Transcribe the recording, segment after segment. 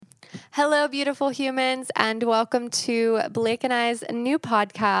Hello, beautiful humans, and welcome to Blake and I's new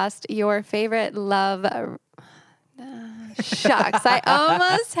podcast, your favorite love. Shucks, I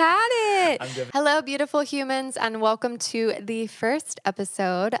almost had it. Hello, beautiful humans, and welcome to the first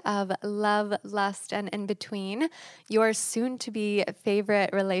episode of Love, Lust, and In Between, your soon-to-be favorite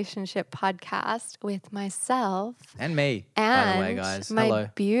relationship podcast with myself. And me, and by the way, guys. My Hello.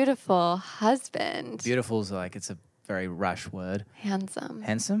 beautiful husband. Beautiful's like, it's a very rush word. Handsome.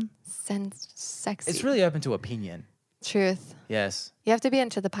 Handsome? Sexy. It's really open to opinion. Truth. Yes. You have to be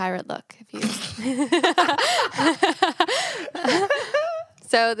into the pirate look if you.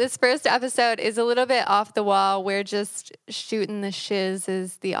 So this first episode is a little bit off the wall. We're just shooting the shiz,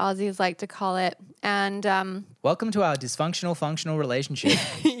 as the Aussies like to call it. And Welcome to our dysfunctional, functional relationship.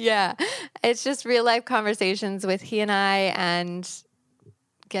 yeah, it's just real life conversations with he and I and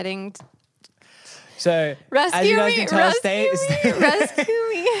getting. So, Rescue as you guys me, can tell, rescue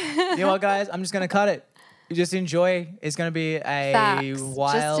me. You know what, guys? I'm just going to cut it. You just enjoy. It's going to be a Facts.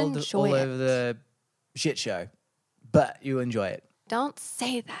 wild, Just all enjoy over the shit show. But you enjoy it. Don't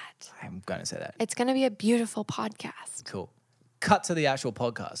say that. I'm going to say that. It's going to be a beautiful podcast. Cool. Cut to the actual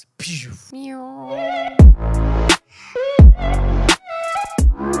podcast. Meow.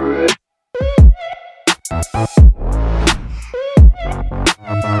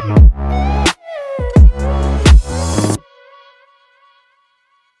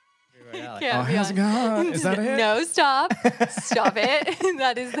 Oh, how's it going? Is that it? No, stop. Stop it.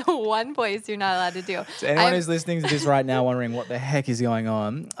 That is the one voice you're not allowed to do. So anyone who's listening to this right now wondering what the heck is going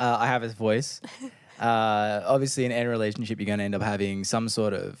on, I have his voice. Obviously, in any relationship, you're going to end up having some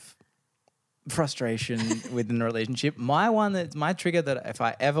sort of frustration within the relationship. My trigger that if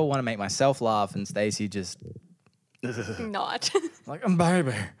I ever want to make myself laugh and Stacey just Not. like,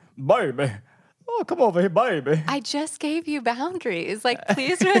 baby. Oh, come over here, baby. I just gave you boundaries. Like,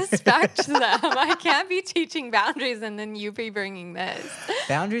 please respect them. I can't be teaching boundaries and then you be bringing this.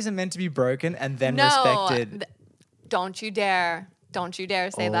 Boundaries are meant to be broken and then No, respected. Don't you dare. Don't you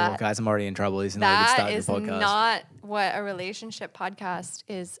dare say that. Guys, I'm already in trouble. Isn't that a good That start to is the podcast? not what a relationship podcast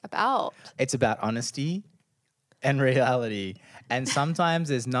is about. It's about honesty and reality. And sometimes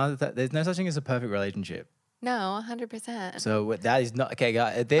there's no such thing as a perfect relationship. No, 100%. So that is not okay,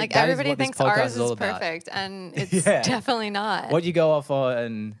 guys. Like, everybody thinks ours is perfect, and it's definitely not. What you go off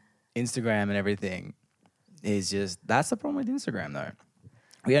on Instagram and everything is just, that's the problem with Instagram, though.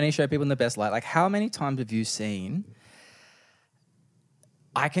 We only show people in the best light. Like, how many times have you seen?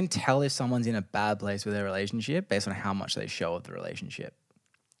 I can tell if someone's in a bad place with their relationship based on how much they show of the relationship.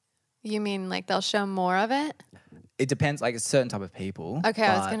 You mean like they'll show more of it? It depends, like a certain type of people. Okay,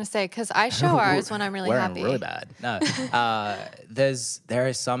 I was going to say, because I show ours when I'm really we're happy. really bad. No. There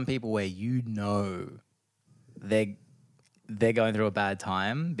are some people where you know they're going through a bad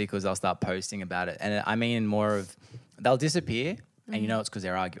time because they'll start posting about it. And I mean more of, they'll disappear and you know it's because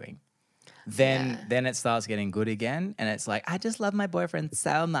they're arguing. Then it starts getting good again. And it's like, I just love my boyfriend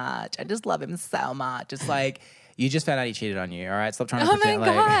so much. I just love him so much. It's like, you just found out he cheated on you, all right? Stop trying to pretend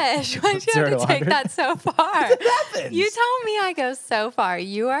like... Oh my gosh, why'd you have to take that so far? It happens. You tell me I go so far.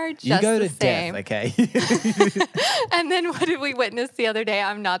 You are just You go the to same. death, okay? And then what did we witness the other day?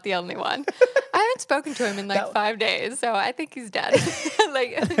 I'm not the only one. I haven't spoken to him in like 5 days, so I think he's dead.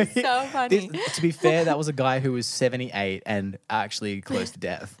 Like, it's so funny. To be fair, that was a guy who was 78 and actually close to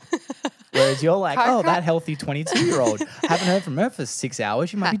death. Whereas you're like, that healthy 22-year-old. Haven't heard from her for 6 hours.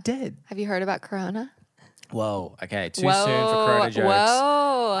 She might be dead. Have you heard about Corona? Whoa. Okay. Too soon for Corona jokes.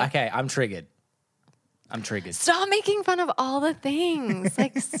 Whoa. Okay. I'm triggered. Stop making fun of all the things.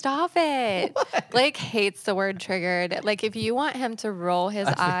 Like, stop it. Blake hates the word triggered. Like, if you want him to roll his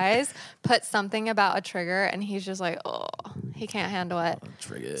eyes, put something about a trigger, and he's just like, oh, he can't handle it.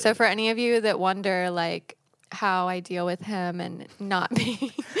 Triggered. So for any of you that wonder, like, how I deal with him and not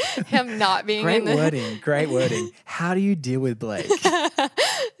being Great wording. How do you deal with Blake?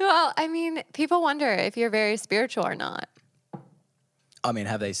 Well, I mean, people wonder if you're very spiritual or not. I mean,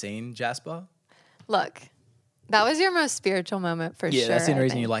 have they seen Jasper? Look, that was your most spiritual moment for sure. Yeah, that's the only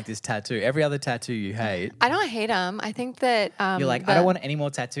reason you like this tattoo. Every other tattoo you hate. I don't hate him. I think that you're like, I don't want any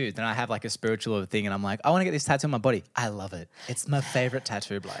more tattoos. Then I have like a spiritual thing and I'm like, I want to get this tattoo on my body. I love it. It's my favorite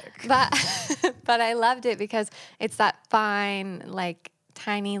tattoo, Blake. But I loved it because it's that fine, like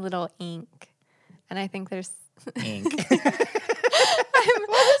tiny little ink. And I think there's ink.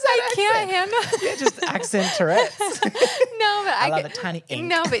 I can't handle. Yeah, just accent Tourette's. No, but I love a tiny ink.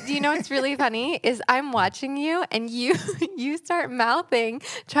 No, but do you know what's really funny is I'm watching you and you start mouthing,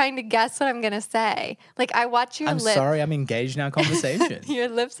 trying to guess what I'm gonna say. Like I watch your I'm lips. sorry, I'm engaged in our conversation. Your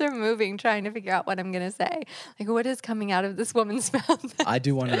lips are moving, trying to figure out what I'm gonna say. Like what is coming out of this woman's mouth? I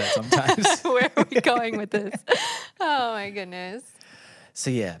do wonder that sometimes. Where are we going with this? Oh my goodness. So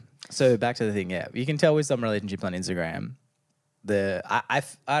yeah. So back to the thing. Yeah, you can tell with some relationships on Instagram. I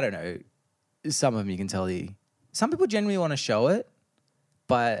don't know. Some of them you can tell some people genuinely want to show it,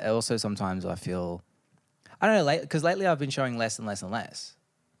 but also sometimes I feel I don't know because lately I've been showing less and less and less.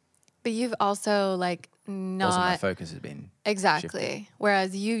 But you've also like not Also, my focus has been exactly. shifted.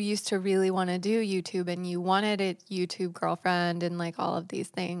 Whereas you used to really want to do YouTube and you wanted a YouTube girlfriend and like all of these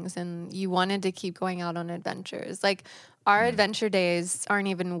things and you wanted to keep going out on adventures. Like our adventure days aren't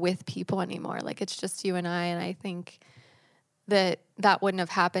even with people anymore. Like it's just you and I think that wouldn't have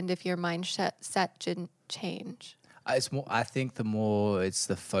happened if your mindset didn't change. It's more. I think the more it's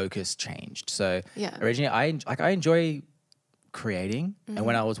the focus changed. So Yeah. originally, I enjoy creating, and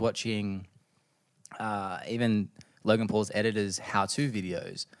when I was watching, even Logan Paul's editors' how-to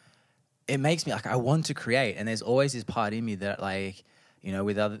videos, it makes me like I want to create, and there's always this part in me that like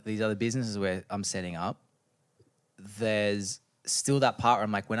with these other businesses where I'm setting up, there's still that part where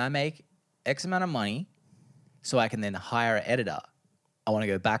I'm like when I make X amount of money, so I can then hire an editor, I want to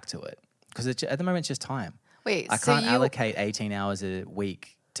go back to it because at the moment it's just time. Wait, I so can't allocate 18 hours a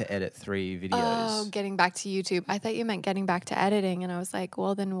week to edit 3 videos. Oh, getting back to YouTube. I thought you meant getting back to editing. And I was like,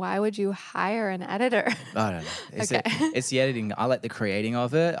 well, then why would you hire an editor? I don't know. It's the editing. I like the creating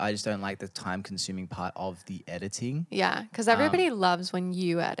of it. I just don't like the time-consuming part of the editing. Yeah, because everybody loves when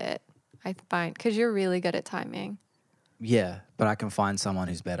you edit, I find, because you're really good at timing. Yeah, but I can find someone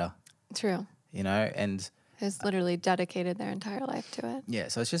who's better. True. And who's literally dedicated their entire life to it. yeah,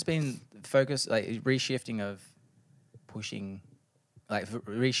 so it's just been focus, like reshifting of pushing, like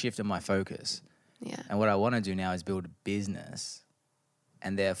reshifting my focus. Yeah. And what I want to do now is build a business,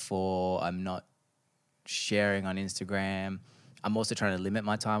 and therefore I'm not sharing on Instagram. I'm also trying to limit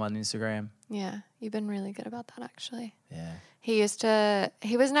my time on Instagram. Yeah, you've been really good about that, actually. Yeah. He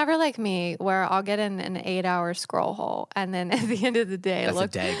was never like me where I'll get in an 8-hour scroll hole and then at the end of the day, That's a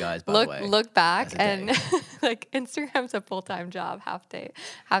day, guys, by the way. Look back That's a and day. like Instagram's a full-time job half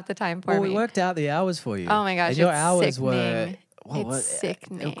the time for Well, me. we worked out the hours for you. Oh my gosh, And your it's hours sickening. were It's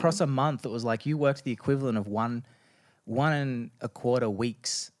sickening. across a month. It was like you worked the equivalent of one and a quarter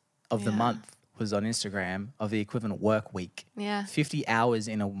weeks of the Yeah. month was on Instagram of the equivalent work week. Yeah. 50 hours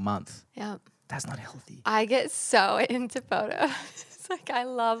in a month. Yeah. That's not healthy. I get so into photos. It's like I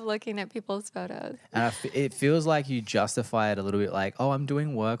love looking at people's photos. And it feels like you justify it a little bit like, oh, I'm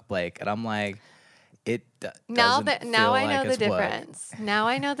doing work, Blake. And I'm like, Now doesn't I feel know like the it's work. difference. Now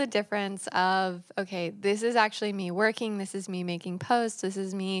I know the difference of, okay, this is actually me working. This is me making posts. This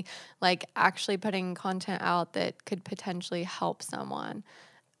is me like actually putting content out that could potentially help someone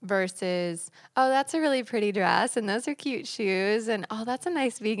versus, oh, that's a really pretty dress and those are cute shoes and oh, that's a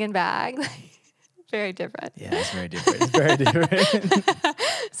nice vegan bag. Very different. Yeah, it's very different. It's very different.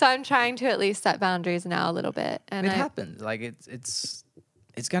 So I'm trying to at least set boundaries now a little bit. And It happens. Like it's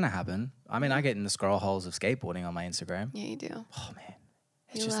gonna happen. I mean, I get in the scroll holes of skateboarding on my Instagram. Yeah, you do. Oh man,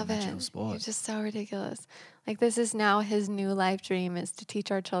 it's You just love a magical it. sport. You're just so ridiculous. Like this is now his new life dream is to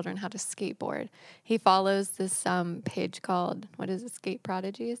teach our children how to skateboard. He follows this page called Skate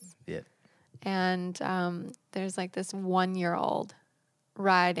Prodigies, Yeah. and there's like this 1-year-old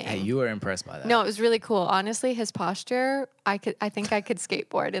riding. Hey, you were impressed by that. No, it was really cool. Honestly, his posture, I think I could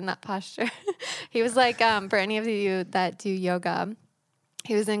skateboard in that posture. He was like, for any of you that do yoga,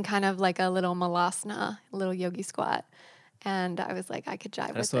 he was in kind of like a little malasana, a little yogi squat. And I was like, I could jive I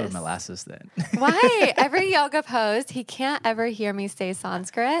with just thought this. of molasses then. Why? Every yoga pose, he can't ever hear me say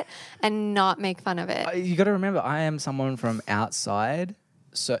Sanskrit and not make fun of it. You got to remember, I am someone from outside.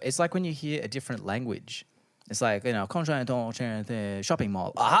 So it's like when you hear a different language. It's like, shopping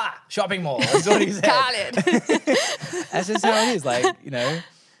mall. Aha! Shopping mall. That's what he said. Got it. That's just how it is. Like,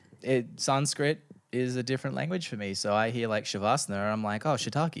 Sanskrit is a different language for me. So I hear like Shavasana, I'm like, oh,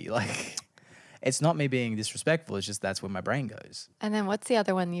 shiitake. Like, it's not me being disrespectful. It's just that's where my brain goes. And then what's the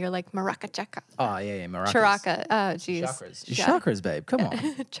other one? You're like Maraka Chaka. Oh, yeah, maracas. Charaka. Oh, geez. Chakras. Chakras, babe. Come on.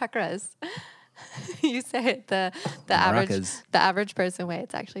 Chakras. You say it the average person way.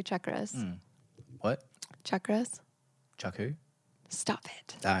 It's actually chakras. What? Chakras. Chaku? Stop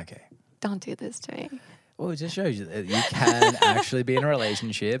it. Okay. Don't do this to me. Well, it just shows you that you can actually be in a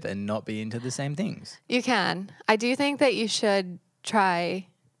relationship and not be into the same things. You can. I do think that you should try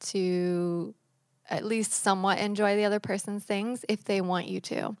to at least somewhat enjoy the other person's things if they want you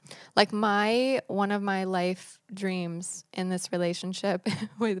to. Like one of my life dreams in this relationship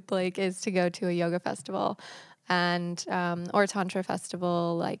with Blake is to go to a yoga festival and or tantra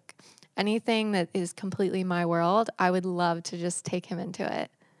festival, like anything that is completely my world. I would love to just take him into it.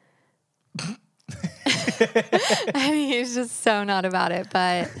 I mean, he's just so not about it,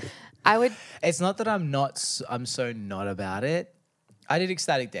 but I would. It's not that I'm so not about it. I did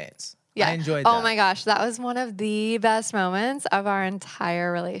ecstatic dance. Yeah. I enjoyed that. Oh my gosh, that was one of the best moments of our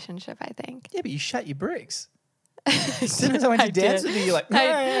entire relationship, I think. Yeah, but you shut your bricks. As soon as I went to dance with you, you're like,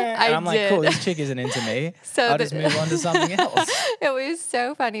 and I'm like, did. cool, this chick isn't into me. So I'll just move on to something else. It was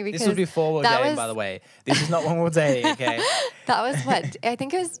so funny because This was before we were dating, by the way. This is not when we were dating, okay? That was what? I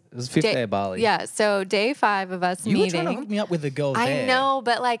think it was fifth day of Bali. Yeah, so day 5 of us You meeting. were trying to hook me up with the girl there. I know,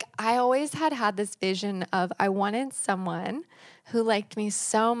 but like I always had this vision of I wanted someone who liked me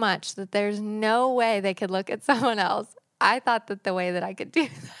so much that there's no way they could look at someone else. I thought that the way that I could do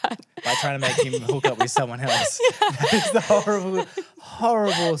that by trying to make him hook up with someone else. Yeah. That is the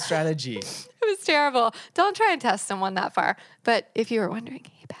horrible strategy. It was terrible. Don't try and test someone that far. But if you were wondering,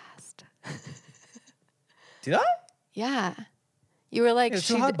 he passed. Did I? Yeah. You were like, it's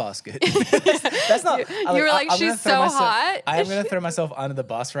too hard basket. That's not. You were like, she's so hot. I am going to throw myself under the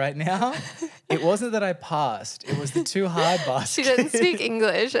bus right now. It wasn't that I passed. It was the too hard basket. She didn't speak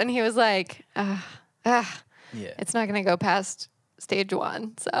English. And he was like, yeah. It's not going to go past stage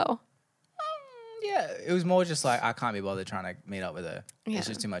 1. So. Yeah. It was more just like, I can't be bothered trying to meet up with her. Yeah. It's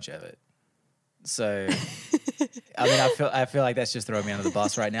just too much effort. So, I mean, I feel like that's just throwing me under the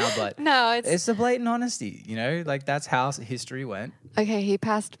bus right now, but no, it's the blatant honesty, you know, like that's how history went. Okay, he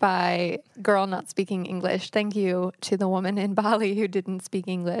passed by girl not speaking English. Thank you to the woman in Bali who didn't speak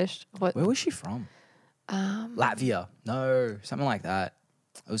English. Where was she from? Latvia. No, something like that.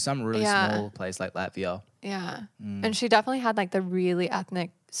 It was some really small place like Latvia. Yeah. And she definitely had like the really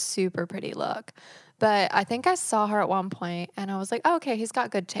ethnic, super pretty look. But I think I saw her at one point and I was like, oh, okay, he's got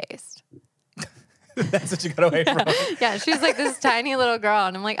good taste. That's what you got away from. Yeah, she's like this tiny little girl,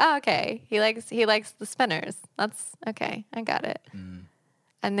 and I'm like, oh, okay. He likes the spinners. That's okay. I got it.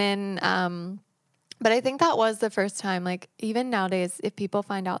 And then, but I think that was the first time. Like even nowadays, if people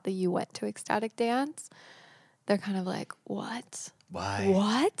find out that you went to ecstatic dance, they're kind of like, what? Why?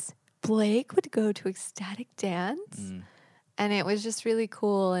 What? Blake would go to ecstatic dance, and it was just really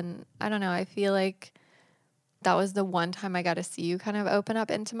cool. And I don't know. I feel like that was the one time I got to see you kind of open up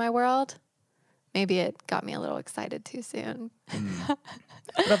into my world. Maybe it got me a little excited too soon.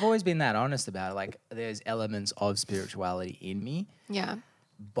 But I've always been that honest about it. Like, there's elements of spirituality in me. Yeah.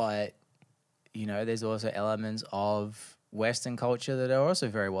 But, you know, there's also elements of Western culture that are also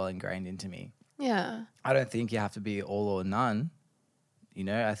very well ingrained into me. Yeah. I don't think you have to be all or none, you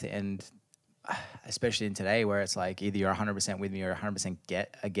know, and especially in today where it's like either you're 100% with me or 100%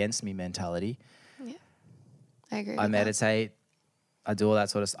 get against me mentality. Yeah. I agree. I meditate. I do all that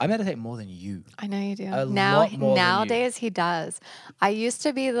sort of stuff. I meditate more than you. I know you do. Nowadays he does. I used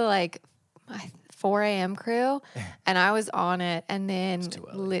to be the like 4 a.m. crew and I was on it. And then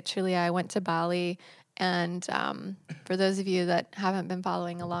literally I went to Bali. And for those of you that haven't been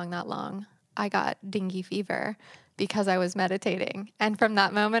following along that long, I got dengue fever because I was meditating. And from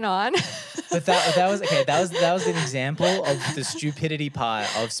that moment on. But that was okay. That was an example of the stupidity part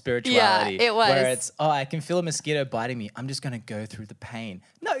of spirituality. Yeah, it was. Where it's, I can feel a mosquito biting me. I'm just gonna go through the pain.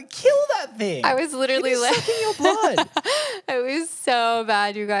 No, kill that thing. I was literally sucking your blood. It was so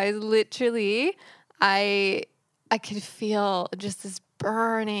bad, you guys. Literally, I could feel just this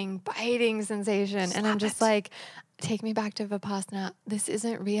burning, biting sensation, and I'm just like, take me back to Vipassana. This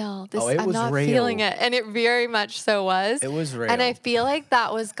isn't real. I'm not feeling it. And it very much so was. It was real. And I feel like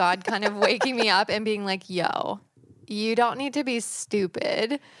that was God kind of waking me up and being like, yo, you don't need to be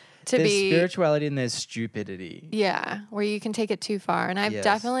stupid there's spirituality and there's stupidity. Yeah, where you can take it too far. And I've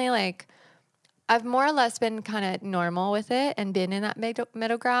definitely I've more or less been kind of normal with it and been in that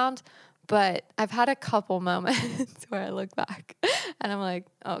middle ground. But I've had a couple moments where I look back and I'm like,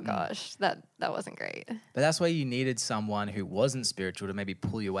 oh gosh, that wasn't great. But that's why you needed someone who wasn't spiritual to maybe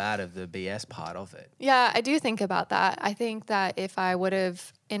pull you out of the BS part of it. Yeah, I do think about that. I think that if I would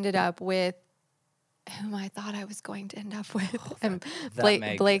have ended up with whom I thought I was going to end up with, and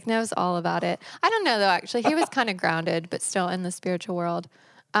Blake knows all about it. I don't know though, actually. He was kind of grounded, but still in the spiritual world.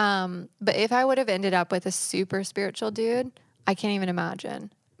 But if I would have ended up with a super spiritual dude, I can't even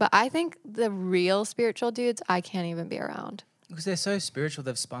imagine. But I think the real spiritual dudes, I can't even be around. Because they're so spiritual,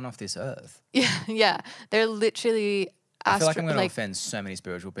 they've spun off this earth. Yeah. They're literally I feel like I'm going to offend so many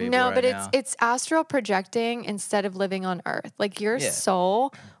spiritual people. No, right but now. it's astral projecting instead of living on Earth. Like your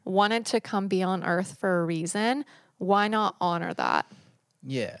soul wanted to come be on Earth for a reason. Why not honor that?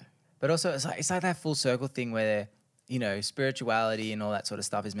 Yeah, but also it's like that full circle thing where, you know, spirituality and all that sort of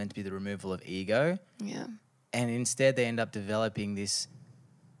stuff is meant to be the removal of ego. Yeah. And instead they end up developing this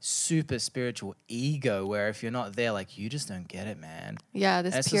super spiritual ego where if you're not there, like, you just don't get it, man. Yeah,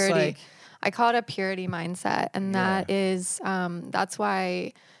 this purity. I call it a purity mindset. And that is, that's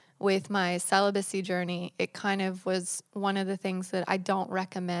why with my celibacy journey, it kind of was one of the things that I don't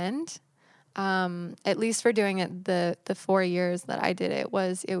recommend. At least for doing it the 4 years that I did it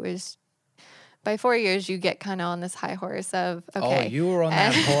was by 4 years, you get kind of on this high horse of, okay. Oh, you were on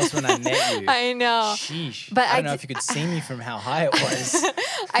that horse when I met you. I know. Sheesh. But I don't know if you could see me from how high it was.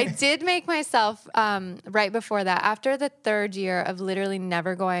 I did make myself, right before that, after the 3rd year of literally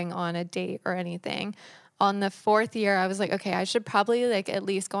never going on a date or anything, on the 4th year, I was like, okay, I should probably like at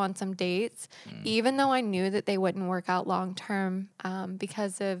least go on some dates, even though I knew that they wouldn't work out long term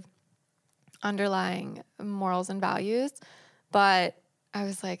because of underlying morals and values. But I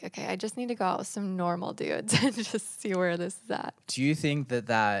was like, okay, I just need to go out with some normal dudes and just see where this is at. Do you think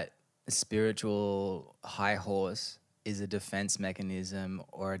that spiritual high horse is a defense mechanism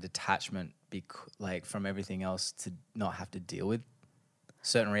or a detachment from everything else to not have to deal with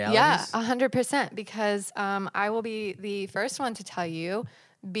certain realities? Yeah, 100%. Because I will be the first one to tell you,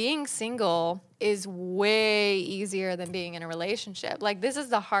 being single is way easier than being in a relationship. Like, this is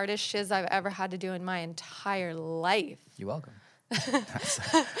the hardest shiz I've ever had to do in my entire life. You're welcome.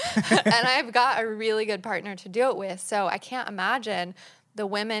 And I've got a really good partner to do it with. So I can't imagine the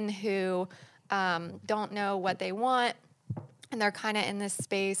women who don't know what they want and they're kind of in this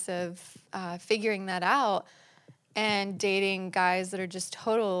space of figuring that out and dating guys that are just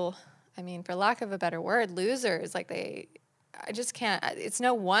total, I mean, for lack of a better word, losers. Like I just can't. It's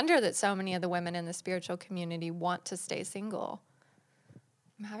no wonder that so many of the women in the spiritual community want to stay single.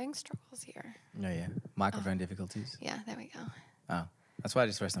 I'm having struggles here. Oh, yeah. Microphone difficulties. Yeah, there we go. Oh, that's why I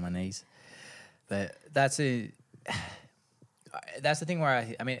just rest on my knees. But that's the thing where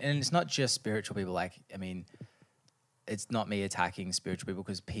I mean, and it's not just spiritual people. Like, I mean, it's not me attacking spiritual people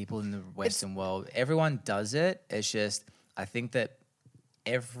because people in the Western world, everyone does it. It's just, I think that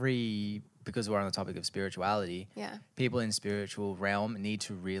because we're on the topic of spirituality, people in spiritual realm need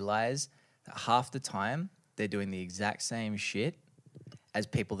to realize that half the time they're doing the exact same shit as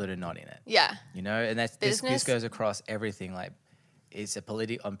people that are not in it. Yeah. You know, and this goes across everything. Like, it's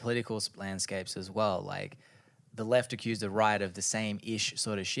on political landscapes as well. Like, the left accused the right of the same-ish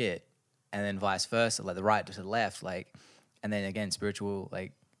sort of shit, and then vice versa, like the right to the left. Like, and then again, spiritual,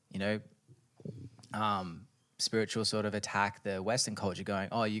 like, you know, spiritual sort of attack the Western culture, going,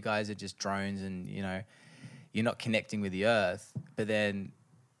 oh, you guys are just drones, and you know, you're not connecting with the earth. But then,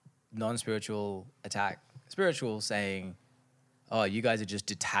 non-spiritual attack spiritual, saying, oh, you guys are just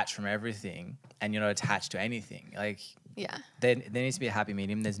detached from everything and you're not attached to anything. Like, yeah, there needs to be a happy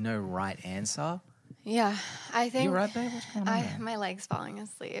medium. There's no right answer. Yeah, I think. You right, babe? What's going on there? My leg's falling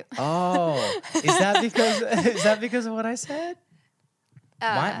asleep. Oh, is that because of what I said?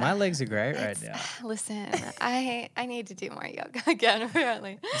 My legs are great right now. Listen, I need to do more yoga again,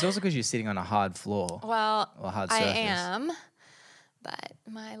 apparently. It's also because you're sitting on a hard floor. Well, or hard surface. I am, but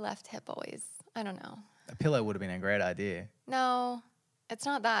my left hip always, I don't know. A pillow would have been a great idea. No, it's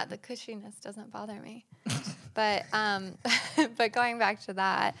not that. The cushiness doesn't bother me. But but going back to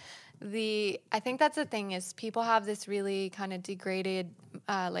that, I think that's the thing is people have this really kind of degraded,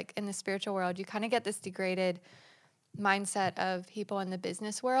 like in the spiritual world, you kind of get this degraded mindset of people in the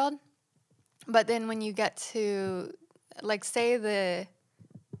business world. But then when you get to, like, say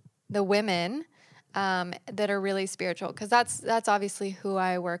the women that are really spiritual, because that's obviously who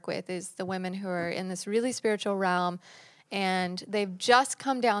I work with, is the women who are in this really spiritual realm, and they've just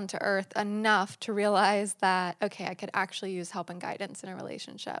come down to earth enough to realize that, okay, I could actually use help and guidance in a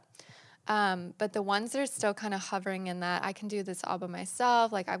relationship. But the ones that are still kind of hovering in that, I can do this all by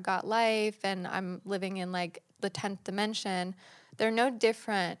myself, like I've got life and I'm living in like the 10th dimension, they're no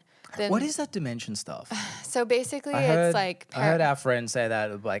different than... What is that dimension stuff? So basically it's like... I heard our friend say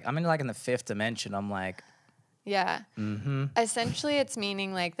that, like, I'm in like in the 5th dimension. I'm like... Yeah. Mm-hmm. Essentially it's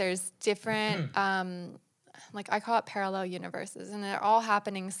meaning like there's different... like I call it parallel universes, and they're all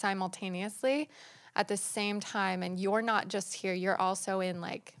happening simultaneously at the same time, and you're not just here, you're also in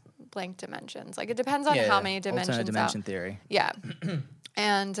like blank dimensions. Like it depends on how many dimensions. Alternate dimension theory. Yeah.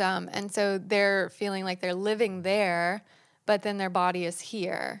 And so they're feeling like they're living there, but then their body is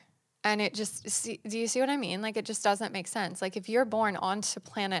here. And it just, do you see what I mean? Like, it just doesn't make sense. Like, if you're born onto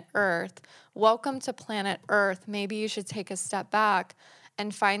planet Earth, welcome to planet Earth. Maybe you should take a step back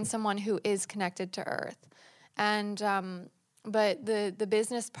and find someone who is connected to Earth. And, but the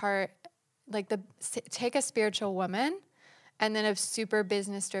business part, like take a spiritual woman and then a super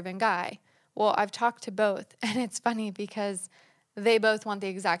business driven guy. Well, I've talked to both, and it's funny because they both want the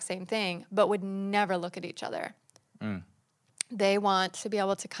exact same thing, but would never look at each other. They want to be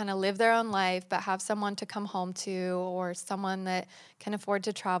able to kind of live their own life, but have someone to come home to, or someone that can afford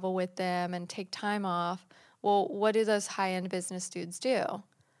to travel with them and take time off. Well, what do those high-end business dudes do?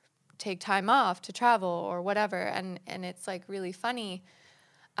 Take time off to travel or whatever. And it's like really funny.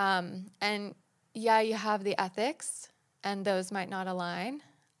 And yeah, you have the ethics, and those might not align.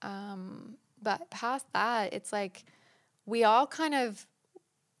 But past that, it's like we all kind of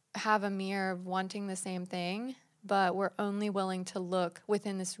have a mirror of wanting the same thing, but we're only willing to look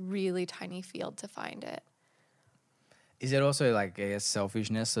within this really tiny field to find it. Is it also like a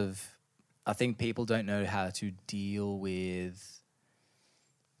selfishness of, I think people don't know how to deal with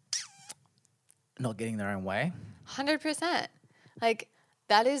not getting their own way? 100%. Like,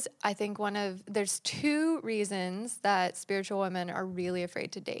 that is, I think, there's 2 reasons that spiritual women are really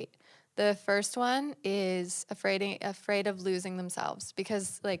afraid to date. The first one is afraid of losing themselves,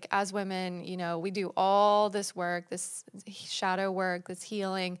 because like as women, you know, we do all this work, this shadow work, this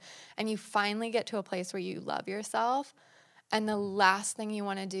healing, and you finally get to a place where you love yourself. And the last thing you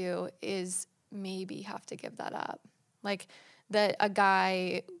want to do is maybe have to give that up. Like that a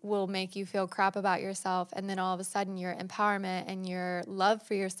guy will make you feel crap about yourself, and then all of a sudden your empowerment and your love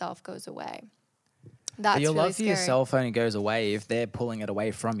for yourself goes away. That's but your really love for scary. yourself only goes away if they're pulling it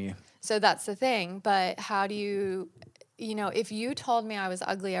away from you. So that's the thing. But how do you know, if you told me I was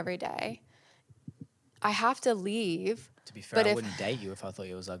ugly every day, I have to leave. To be fair, I wouldn't date you if I thought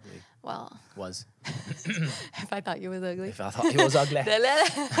you was ugly. Well. If I thought you was ugly. If I thought you was ugly.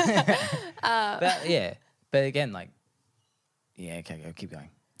 But yeah. But again, like, yeah, okay, go, keep going.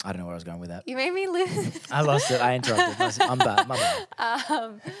 I don't know where I was going with that. You made me lose. I lost it. I interrupted. I'm bad. My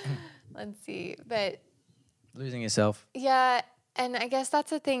bad. Let's see. But losing yourself. Yeah. And I guess that's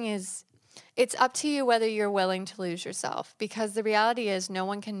the thing is, it's up to you whether you're willing to lose yourself, because the reality is no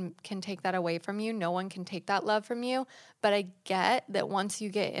one can take that away from you. No one can take that love from you. But I get that once you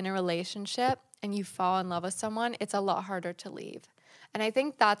get in a relationship and you fall in love with someone, it's a lot harder to leave. And I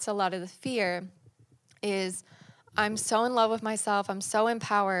think that's a lot of the fear is I'm so in love with myself. I'm so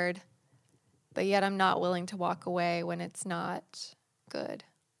empowered, but yet I'm not willing to walk away when it's not good.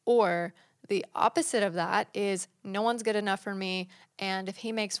 Or the opposite of that is no one's good enough for me, and if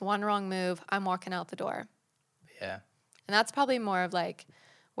he makes one wrong move, I'm walking out the door. Yeah. And that's probably more of like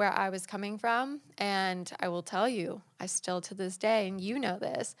where I was coming from. And I will tell you, I still to this day, and you know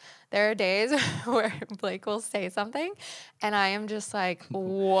this, there are days where Blake will say something and I am just like,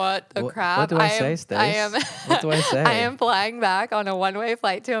 what the crap? What do I say, Stace? What do I say? I am flying back on a one-way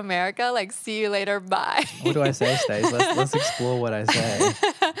flight to America, like, see you later, bye. What do I say, Stace? Let's explore what I say.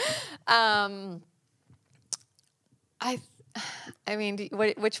 I mean,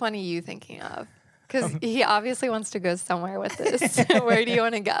 which one are you thinking of? Because he obviously wants to go somewhere with this. Where do you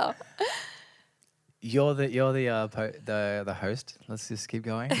want to go? You're the host. Let's just keep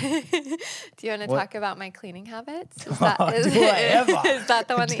going. Do you want to talk about my cleaning habits? Is Do I ever? Is that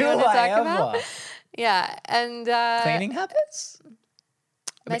the one that you want to talk about? Yeah, and cleaning habits.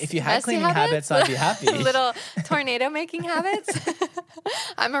 I mean, if you had cleaning habits, I'd be happy. Little tornado making habits.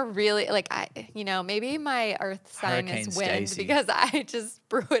 I'm a really, maybe my earth sign Hurricane is wind, Stacey. because I just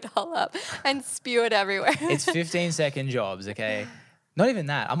brew it all up and spew it everywhere. It's 15-second jobs, okay? Not even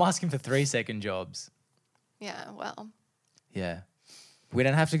that. I'm asking for 3-second jobs. Yeah, well. Yeah. We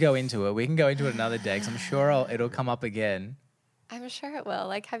don't have to go into it. We can go into it another day, because I'm sure it'll come up again. I'm sure it will.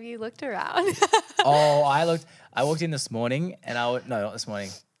 Like, have you looked around? Oh, I walked in this morning and no, not this morning.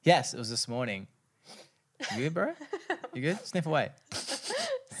 Yes, it was this morning. You good, bro? You good? Sniff away.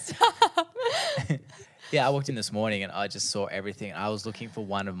 Stop. Yeah, I walked in this morning and I just saw everything. I was looking for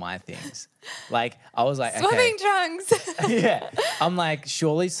one of my things. Like, I was like, Swimming okay. trunks. Yeah. I'm like,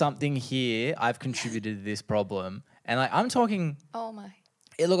 surely something here, I've contributed to this problem. And like, I'm talking. Oh my.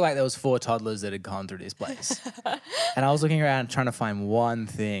 It looked like there was 4 toddlers that had gone through this place. And I was looking around trying to find one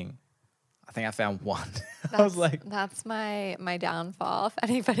thing. I think I found one. I was like, that's my downfall, if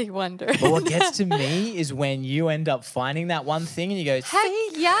anybody wonders. But what gets to me is when you end up finding that one thing and you go, see,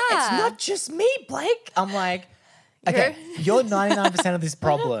 yeah. It's not just me, Blake. I'm like, okay, you're 99% of this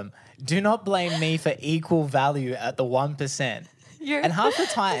problem. Do not blame me for equal value at the 1%. And half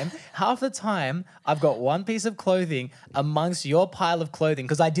the time, I've got one piece of clothing amongst your pile of clothing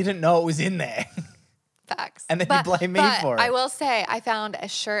because I didn't know it was in there. Facts. And then you blame me for it. I will say, I found a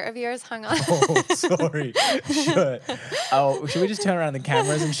shirt of yours hung on. Oh, sorry. Sure. Oh, should we just turn around the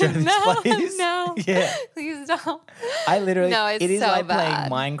cameras and show this place? No. Yeah. Please don't. I literally, No, it's it is so like bad.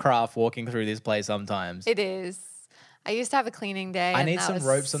 playing Minecraft walking through this place sometimes. It is. I used to have a cleaning day. I and need that some was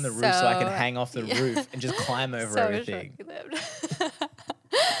ropes on the roof so I can hang off the roof and just climb over so everything. short-lived.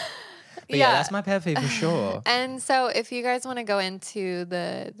 But yeah, that's my pet peeve for sure. And so if you guys want to go into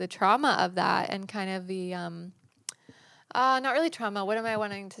the trauma of that and kind of the not really trauma, what am I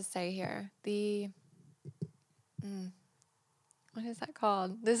wanting to say here? What is that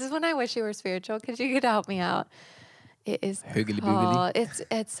called? This is when I wish you were spiritual. Could you help me out? It is Hoogly called,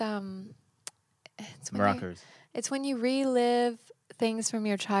 boogly. it's when you relive things from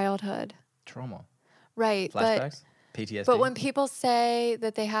your childhood. Trauma. Right. Flashbacks. PTSD. But when people say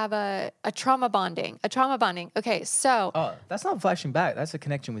that they have a trauma bonding. Okay, so Oh, that's not flashing back. That's a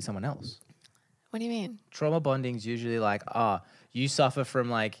connection with someone else. what do you mean? Trauma bonding is usually like, you suffer from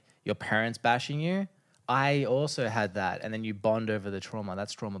like your parents bashing you. I also had that. And then you bond over the trauma.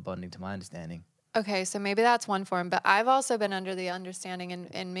 That's trauma bonding to my understanding. Okay, so maybe that's one form, but I've also been under the understanding,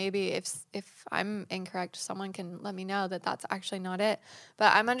 and maybe if I'm incorrect, someone can let me know that that's actually not it.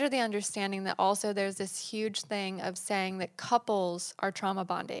 But I'm under the understanding that also there's this huge thing of saying that couples are trauma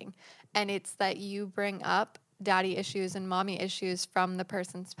bonding, and it's that you bring up daddy issues and mommy issues from the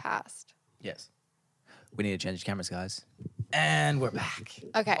person's past. Yes. We need to change cameras, guys. And we're back.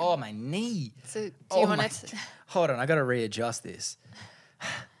 Okay. Oh, my knee. So do you want to? Hold on, I got to readjust this.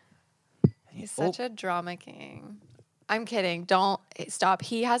 He's such a drama king. I'm kidding. Don't stop.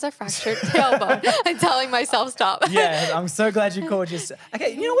 He has a fractured tailbone. I'm telling myself stop. Yeah, I'm so glad you called yourself.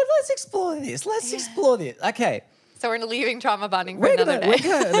 Okay, you know what? Let's explore this. Okay. So we're leaving trauma bonding for another day.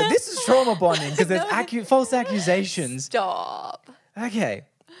 This is trauma bonding because there's false accusations. Stop. Okay,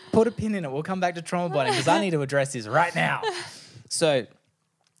 put a pin in it. We'll come back to trauma bonding because I need to address this right now. So,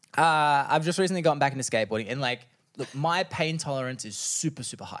 I've just recently gotten back into skateboarding, and like, look, my pain tolerance is super,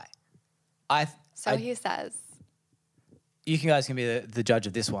 super high. He says. You guys can be the judge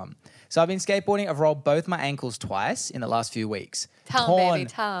of this one. So I've been skateboarding. I've rolled both my ankles twice in the last few weeks. Tell him, baby,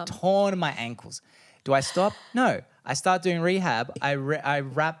 tell him. Torn my ankles. Do I stop? No. I start doing rehab. I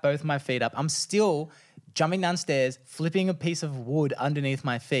wrap both my feet up. I'm still jumping downstairs, flipping a piece of wood underneath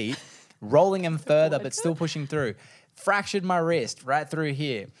my feet, rolling them further, but still pushing through. Fractured my wrist right through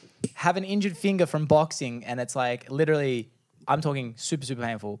here. Have an injured finger from boxing, and it's like literally, I'm talking super, super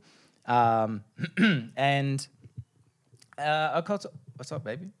painful. And what's up,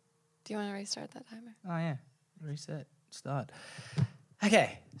 baby? Do you want to restart that timer? Oh yeah, reset, start.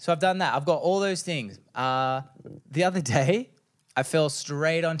 Okay, so I've done that. I've got all those things. The other day, I fell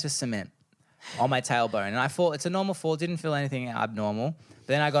straight onto cement on my tailbone, and I thought it's a normal fall. Didn't feel anything abnormal. But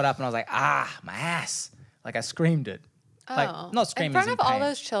then I got up and I was like, my ass! Like I screamed it. Like not screaming in front of all pain.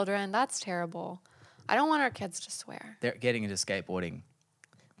 those children. That's terrible. I don't want our kids to swear. They're getting into skateboarding.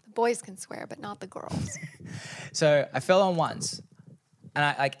 Boys can swear, but not the girls. So I fell on once,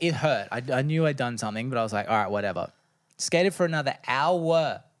 and it hurt. I knew I'd done something, but I was like, all right, whatever. Skated for another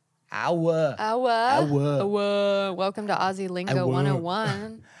hour. Welcome to Aussie Lingo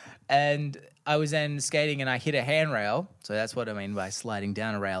 101. And I was then skating, and I hit a handrail. So that's what I mean by sliding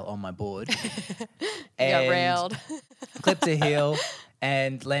down a rail on my board. Got railed. Clipped a heel.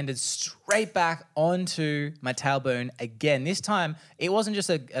 And landed straight back onto my tailbone again. This time, it wasn't just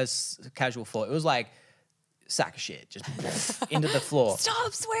a casual fall. It was like sack of shit, just into the floor.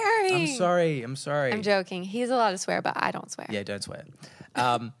 Stop swearing. I'm sorry. I'm joking. He's allowed to swear, but I don't swear. Yeah, don't swear.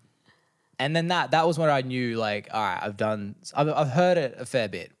 And then that was when I knew, like, all right, I've heard it a fair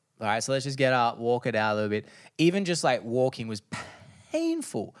bit. All right, so let's just get up, walk it out a little bit. Even just like walking was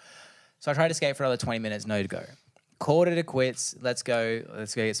painful. So I tried to skate for another 20 minutes, no to go. Called it a quits. Let's go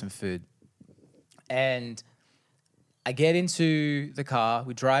get some food. And I get into the car.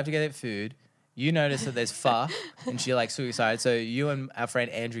 We drive to get food. You notice that there's pho, and you're like super excited. So you and our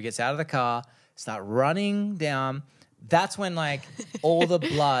friend Andrew gets out of the car, start running down. That's when like all the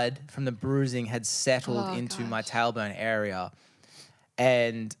blood from the bruising had settled into my tailbone area.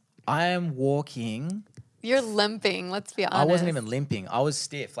 And I am walking. You're limping, let's be honest. I wasn't even limping. I was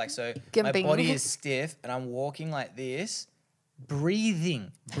stiff. Like, so Gimping. My body is stiff and I'm walking like this,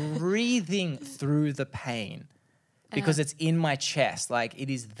 breathing through the pain because it's in my chest. Like,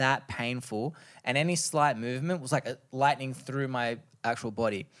 it is that painful. And any slight movement was like lightning through my actual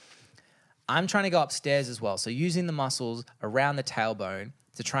body. I'm trying to go upstairs as well. So using the muscles around the tailbone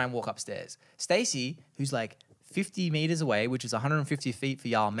to try and walk upstairs. Stacey, who's like 50 meters away, which is 150 feet for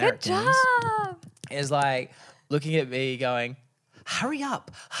y'all Good Americans, job. is like looking at me going, hurry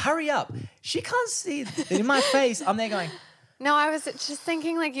up, hurry up. She can't see it in my face. I'm there going, No, I was just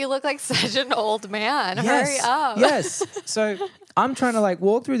thinking like you look like such an old man. Hurry up. Yes. So I'm trying to like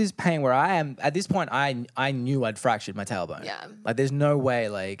walk through this pain where I am at this point. I knew I'd fractured my tailbone. Yeah. Like there's no way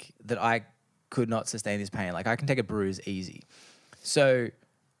like that I could not sustain this pain. Like I can take a bruise easy. So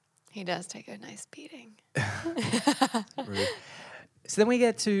He does take a nice beating. rude. So then we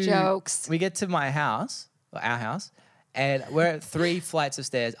get to Jokes. We get to my house, or our house, and we're at 3 flights of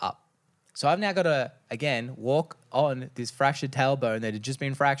stairs up. So I've now got to again walk on this fractured tailbone that had just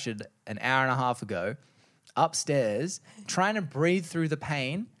been fractured an hour and a half ago, upstairs, trying to breathe through the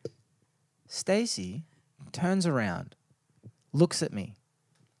pain. Stacey turns around, looks at me,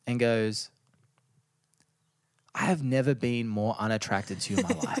 and goes, I have never been more unattracted to you in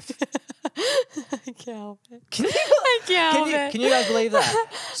my life. I can't help it. Can you, I can't help it. can you guys believe that?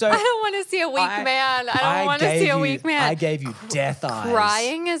 So I don't want to see a weak man. I don't want to see a weak man. I gave you death eyes.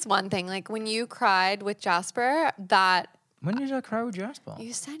 Crying is one thing. Like when you cried with Jasper, that When did I cry with Jasper?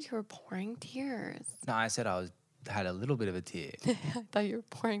 you said you were pouring tears. No, I said I had a little bit of a tear. I thought you were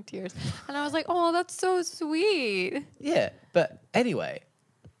pouring tears. And I was like, oh, that's so sweet. Yeah, but anyway,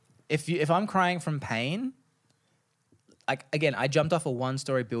 if I'm crying from pain, like again, I jumped off a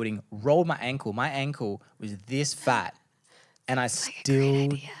 1-story building, rolled my ankle. My ankle was this fat, and I still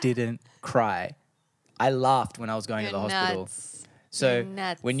didn't cry. I laughed when I was going to the hospital. Nuts. So You're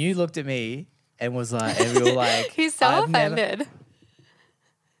nuts. when you looked at me and was like, and we were like, He's so "I've never-" offended.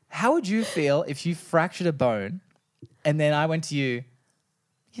 How would you feel if you fractured a bone, and then I went to you?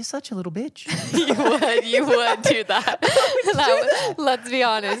 You're such a little bitch. You would do that. Let's be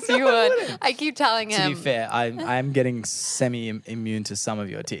honest, you would. I keep telling To him be fair, I'm getting semi-immune to some of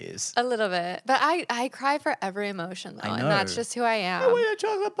your tears. a little bit, but I cry for every emotion though, I and that's know. just who I am. a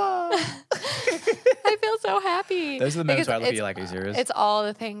chocolate bar. I feel so happy. Those are the moments because where I look at it's- you like, are you serious? It's all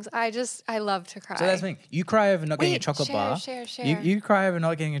the things. I love to cry. So that's the thing. You cry over not getting a Wait, chocolate share, bar. share. You cry over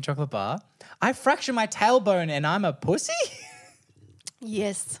not getting a chocolate bar. I fracture my tailbone and I'm a pussy?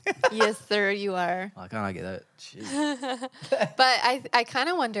 Yes, yes, sir, you are. I can't get that. Jeez. But I kind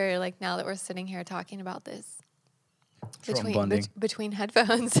of wonder, like now that we're sitting here talking about this, Trauma bonding. between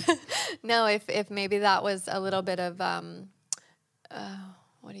headphones. No, if maybe that was a little bit of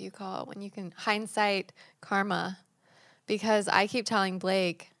what do you call it when you can hindsight karma, because I keep telling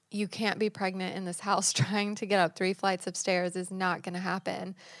Blake, you can't be pregnant in this house. Trying to get up 3 flights of stairs is not going to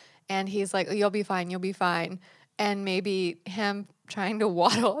happen. And he's like, you'll be fine, you'll be fine. And maybe him trying to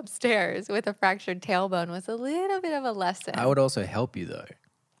waddle upstairs with a fractured tailbone was a little bit of a lesson. I would also help you though.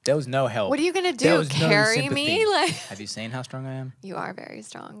 There was no help. What are you going to There do? was no Carry me? sympathy. Like Have you seen how strong I am? you are very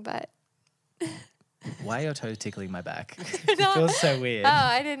strong, but Why are your toes tickling my back? No. It feels so weird. oh,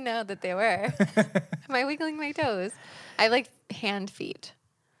 I didn't know that they were. Am I wiggling my toes? I have like hand feet,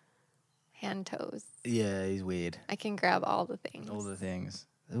 hand toes. Yeah, he's weird. I can grab all the things. All the things.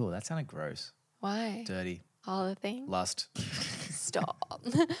 Ooh, that sounded gross. Why? Dirty. All the things. Lust. Stop.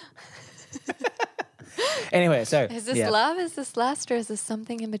 Anyway, so Is this yeah, love? Is this lust? Or is this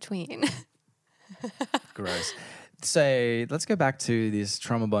something in between? gross. So let's go back to this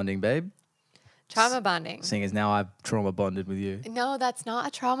trauma bonding, babe. Trauma bonding. Seeing as now I've trauma bonded with you. No, that's not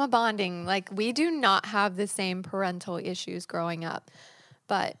a trauma bonding. Like, we do not have the same parental issues growing up.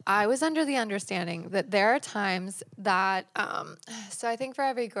 But I was under the understanding that there are times that, so I think for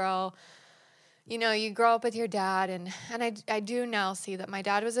every girl, you know, you grow up with your dad, and I do now see that my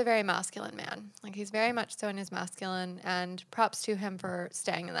dad was a very masculine man. Like, he's very much so in his masculine, and props to him for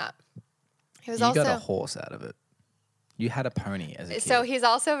staying in that. He was You also got a horse out of it. You had a pony as a kid. So he's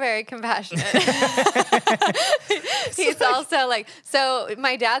also very compassionate. He's also like, so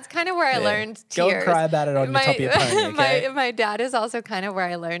my dad's kind of where I learned Go tears. and cry about it on the top of your pony, okay? my dad is also kind of where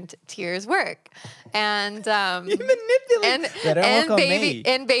I learned tears work. And You manipulate. They don't work on me.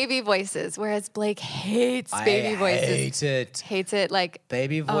 and baby voices, whereas Blake hates baby voices. hate it. Hates it like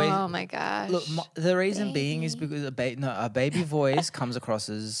Baby voice. oh my gosh. Look, the reason being is because a baby voice comes across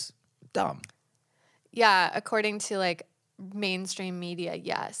as dumb. Yeah, according to like mainstream media,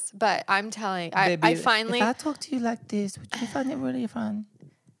 yes. But I'm telling, I Baby, finally. If I talk to you like this, would you find it really fun?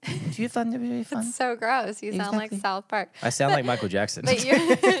 Would you find it really fun? It's so gross. You sound like Exactly. South Park. I sound like Michael Jackson. But you're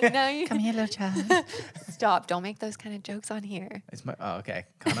no, you Come here, little child. stop. Don't make those kind of jokes on here. Oh, okay.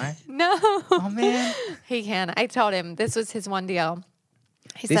 Can I? No. Oh man. He can. I told him this was his one deal.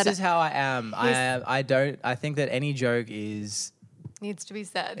 He This said is how I am. I think that any joke is, needs to be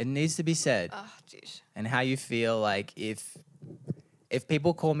said. it needs to be said. Oh, jeez. And how you feel like if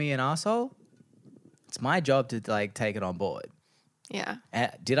people call me an asshole, It's my job to like take it on board. Yeah.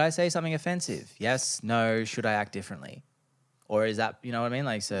 Did I say something offensive? Yes, no, should I act differently? Or is that, you know what I mean?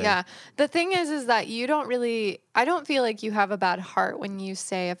 Like, so. Yeah. The thing is that you don't really, I don't feel like you have a bad heart when you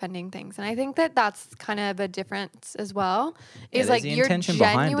say offending things. And I think that that's kind of a difference as well. Is like you're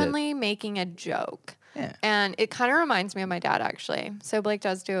genuinely making a joke. Yeah. And it kind of reminds me of my dad, actually. So Blake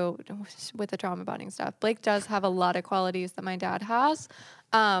does do, with the trauma bonding stuff, Blake does have a lot of qualities that my dad has.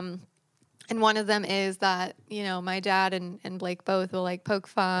 And one of them is that, you know, my dad and Blake both will like poke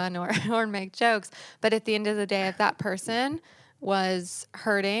fun or make jokes. But at the end of the day, if that person was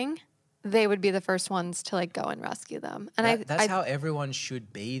hurting, they would be the first ones to like go and rescue them. And that's how everyone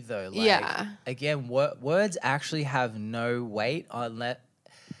should be, though. Like, yeah. Again, words actually have no weight unless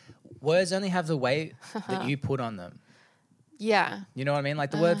words only have the weight that you put on them. Yeah. You know what I mean?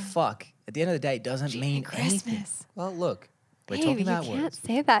 Like the word "fuck" at the end of the day doesn't mean Christmas. anything. Well, look. We're Babe, talking about you words. can't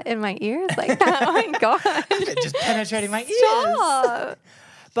say that in my ears like that. Oh my God. Just penetrating my ears. Stop.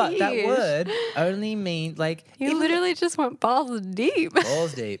 But that Jeez. word only means like You literally just went balls deep.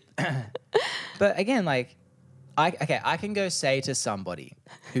 balls deep. But again, like I can go say to somebody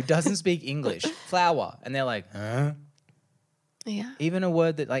who doesn't speak English, flower, and they're like, huh? Yeah. Even a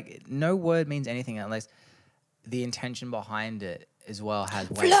word that like no word means anything unless the intention behind it as well has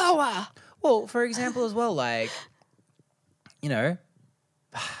weight. Flower. Well, for example, as well, like, you know,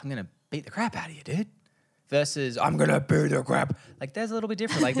 I'm gonna beat the crap out of you, dude. Versus I'm gonna beat the crap. Like there's a little bit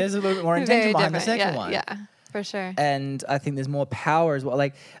different. Like there's a little bit more intention behind the second one. Yeah, for sure. And I think there's more power as well.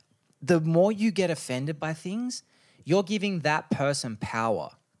 Like the more you get offended by things, you're giving that person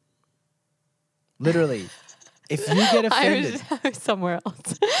power. Literally. If you get offended. I was somewhere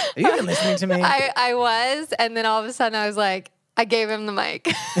else. Are you even listening to me? I was, and then all of a sudden I was like, I gave him the mic.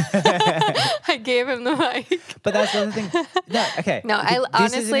 I gave him the mic. But that's the other thing. No, okay. No, this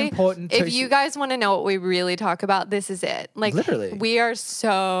honestly, is important if you guys want to know what we really talk about, this is it. Like, literally, we are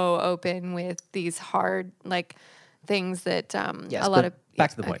so open with these hard, like, things that yes, a lot of.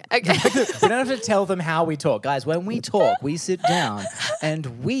 Back to the point. Okay. We don't have to tell them how we talk. Guys, when we talk, we sit down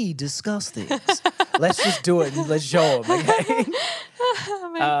and we discuss things. Let's just do it and let's show them, okay? Oh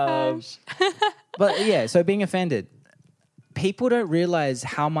my gosh. But yeah, so being offended. People don't realize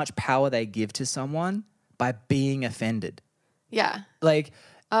how much power they give to someone by being offended. Yeah. Like,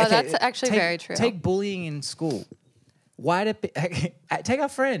 oh, that's actually very true. Take bullying in school. Take our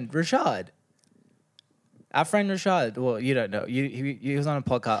friend Rashad. Our friend Rashad. Well, you don't know. He was on a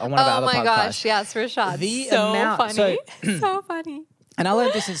podcast on one of our other podcasts. Oh my gosh, yes, Rashad. The so amount, funny. So funny. And I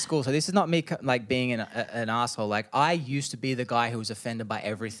learned this in school, so this is not me like being an asshole. Like I used to be the guy who was offended by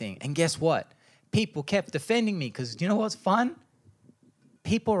everything, and guess what? People kept defending me because you know what's fun?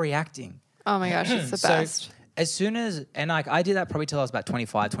 People reacting. Oh my gosh, it's the best. So as soon as, and like I did that probably till I was about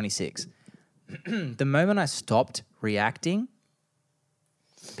 25, 26. The moment I stopped reacting,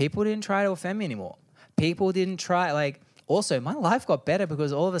 people didn't try to offend me anymore. People didn't try, like, also my life got better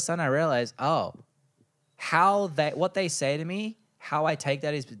because all of a sudden I realized, what they say to me, how I take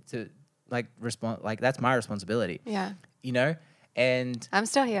that is to like respond, like that's my responsibility. Yeah. You know? And I'm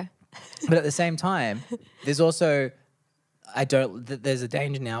still here. But at the same time, there's also, there's a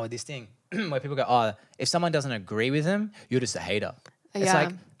danger now with this thing where people go, if someone doesn't agree with them, you're just a hater. Yeah. It's like,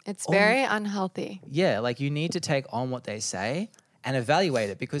 it's very unhealthy. Yeah. Like you need to take on what they say and evaluate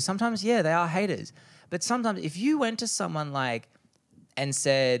it because sometimes, yeah, they are haters. But sometimes if you went to someone like and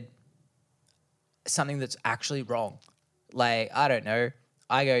said something that's actually wrong, like, I don't know,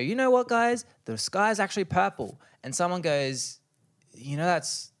 I go, you know what, guys? The sky's actually purple. And someone goes, you know,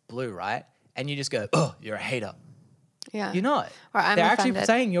 that's blue, right? And you just go, oh, you're a hater. Yeah. You're not. Or I'm They're offended. actually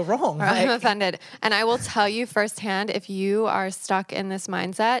saying you're wrong. Or I'm offended. And I will tell you firsthand, if you are stuck in this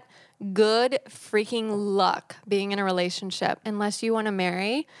mindset, good freaking luck being in a relationship unless you want to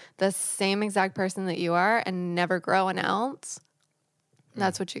marry the same exact person that you are and never grow an ounce.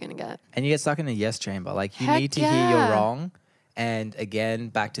 That's what you're going to get. And you get stuck in a yes chamber. Like you Heck need to hear you're wrong. And again,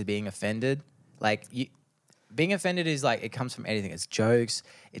 back to being offended. Like being offended is like, it comes from anything. It's jokes.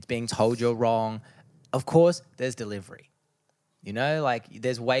 It's being told you're wrong. Of course, there's delivery. You know, like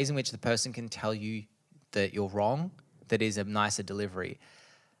there's ways in which the person can tell you that you're wrong that is a nicer delivery.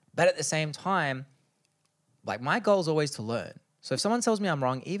 But at the same time, like my goal is always to learn. So if someone tells me I'm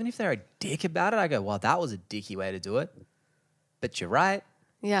wrong, even if they're a dick about it, I go, well, that was a dicky way to do it. But you're right.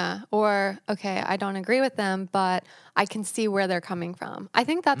 Yeah. Or, okay, I don't agree with them, but I can see where they're coming from. I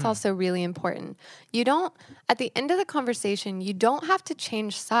think that's also really important. At the end of the conversation, you don't have to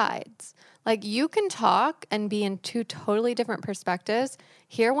change sides. Like you can talk and be in two totally different perspectives,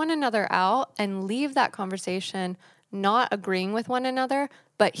 hear one another out and leave that conversation not agreeing with one another,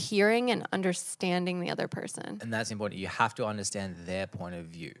 but hearing and understanding the other person. And that's important. You have to understand their point of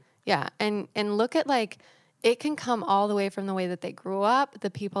view. Yeah. And look at like, it can come all the way from the way that they grew up,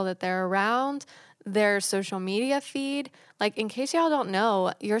 the people that they're around, their social media feed. Like, in case y'all don't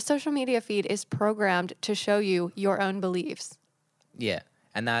know, your social media feed is programmed to show you your own beliefs. Yeah.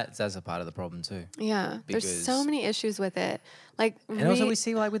 And that's a part of the problem too. Yeah. There's so many issues with it. Like, and also we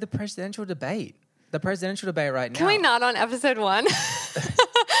see like with the presidential debate right now. Can we not on episode 1?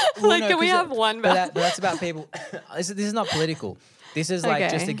 Well, like, no, can we have one? But that's about people. This is not political. This is like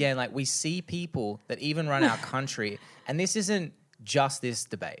just again, like we see people that even run our country, and this isn't just this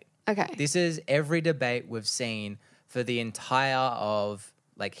debate. Okay. This is every debate we've seen for the entire of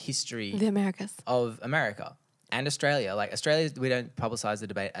like history The Americas. of America and Australia. Like Australia, we don't publicize the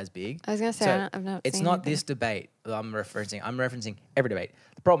debate as big. I was gonna say, So I've not it's seen not anything. this debate that I'm referencing every debate.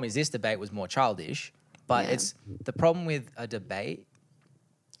 The problem is this debate was more childish, but Yeah. it's the problem with a debate.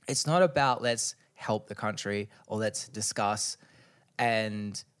 It's not about let's help the country or let's discuss,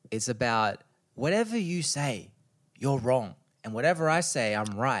 and it's about whatever you say, you're wrong. And whatever I say,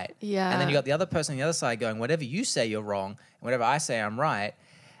 I'm right. Yeah. And then you got the other person on the other side going, whatever you say, you're wrong. And whatever I say, I'm right.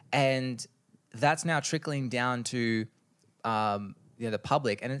 And that's now trickling down to the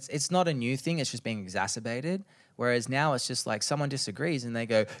public. And it's not a new thing. It's just being exacerbated. Whereas now it's just like someone disagrees and they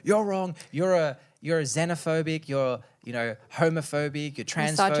go, you're wrong. You're a xenophobic. You're, homophobic. You're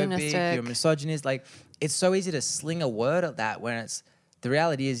transphobic. Misogynistic. You're misogynist. Like, it's so easy to sling a word at that when the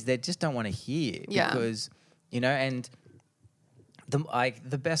reality is they just don't want to hear. Yeah. Because, and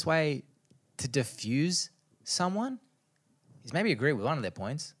the best way to diffuse someone is maybe agree with one of their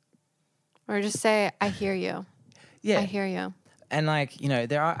points. Or just say, I hear you. Yeah. I hear you. And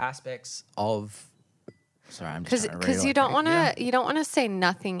there are aspects of. Sorry, I'm just trying to because you don't want to say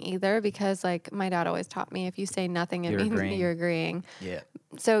nothing either, because like my dad always taught me, if you say nothing, it means you're agreeing. Yeah.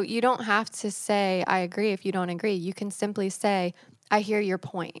 So you don't have to say I agree if you don't agree. You can simply say I hear your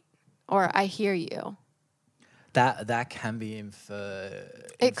point, or I hear you. That can be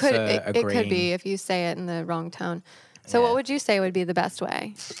It could be if you say it in the wrong tone. So what would you say would be the best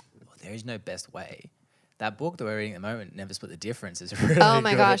way? Well, there is no best way. That book that we're reading at the moment, Never Split the Difference, is really Oh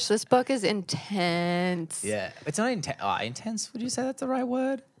my good. gosh, this book is intense. Yeah. It's not intense. Would you say that's the right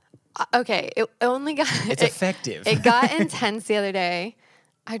word? Okay, it only got... It's effective. It got intense the other day.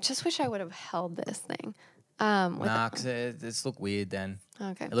 I just wish I would have held this thing. Nah, because it's look weird then.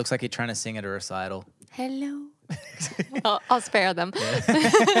 Okay. It looks like you're trying to sing at a recital. Hello. I'll spare them.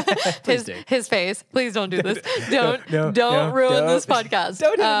 Please do. His face. Please don't do this. Don't No, ruin don't. this podcast.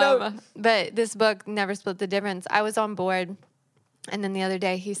 Don't. But this book, Never Split the Difference, I was on board, and then the other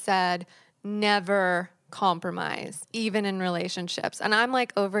day he said, never compromise, even in relationships. And I'm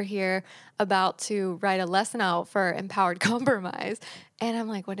like over here about to write a lesson out for empowered compromise, and I'm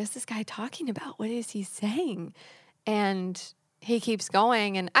like, what is this guy talking about? What is he saying? And he keeps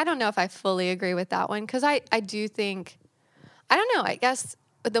going, and I don't know if I fully agree with that one, because I do think, I don't know, I guess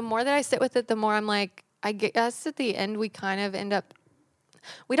the more that I sit with it, the more I'm like, I guess at the end we kind of end up,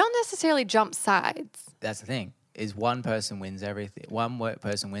 we don't necessarily jump sides. That's the thing, is one person wins everything. One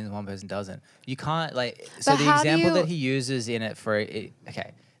person wins, one person doesn't. You can't so the example that he uses in it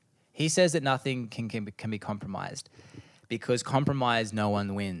okay, he says that nothing can be compromised, because compromise, no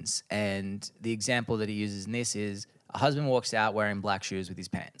one wins. And the example that he uses in this is, a husband walks out wearing black shoes with his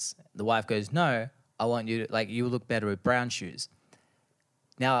pants. The wife goes, no, I want you to, you look better with brown shoes.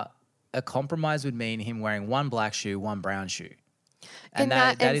 Now, a compromise would mean him wearing one black shoe, one brown shoe. And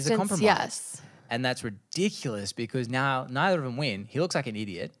that is a compromise. Yes. And that's ridiculous, because now neither of them win. He looks like an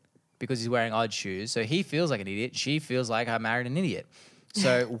idiot because he's wearing odd shoes. So he feels like an idiot. She feels like I married an idiot.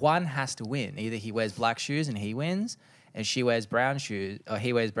 So one has to win. Either he wears black shoes and he wins, and she wears brown shoes, or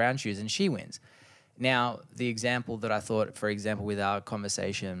he wears brown shoes and she wins. Now, the example that I thought, for example, with our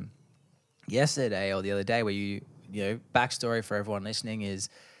conversation yesterday or the other day, where backstory for everyone listening is,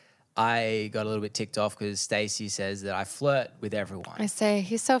 I got a little bit ticked off because Stacey says that I flirt with everyone. I say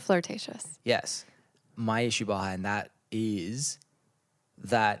he's so flirtatious. Yes. My issue behind that is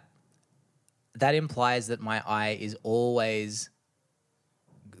that implies that my eye is always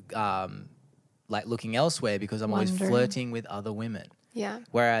looking elsewhere, because I'm always flirting with other women. Yeah.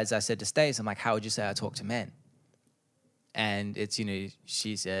 Whereas I said to Stace, I'm like, how would you say I talk to men? And it's,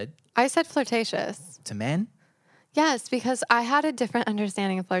 she said. I said flirtatious. To men? Yes, because I had a different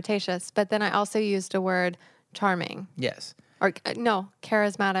understanding of flirtatious, but then I also used a word charming. Yes. Or no,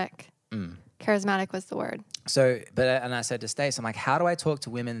 charismatic. Charismatic was the word. So, and I said to Stace, I'm like, how do I talk to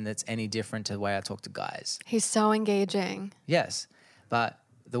women that's any different to the way I talk to guys? He's so engaging. Yes. But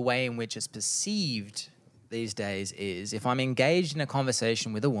the way in which it's perceived these days is if I'm engaged in a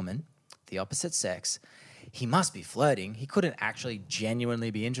conversation with a woman, the opposite sex, he must be flirting. He couldn't actually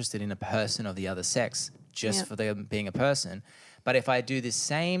genuinely be interested in a person of the other sex just for them being a person. But if I do the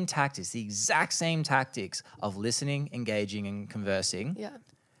same tactics, the exact same tactics of listening, engaging, and conversing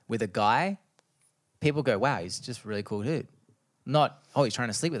with a guy, people go, wow, he's just a really cool dude. Not, oh, he's trying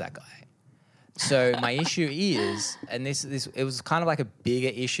to sleep with that guy. So my issue is, and this it was kind of like a bigger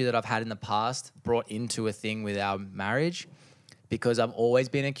issue that I've had in the past, brought into a thing with our marriage, because I've always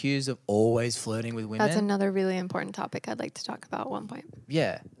been accused of always flirting with women. That's another really important topic I'd like to talk about at one point.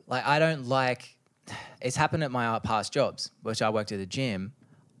 Yeah. Like, I don't like, it's happened at my past jobs, which I worked at a gym.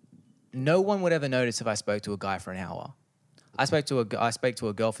 No one would ever notice if I spoke to a guy for an hour. I spoke to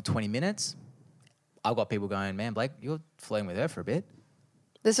a girl for 20 minutes. I've got people going, man, Blake, you're flirting with her for a bit.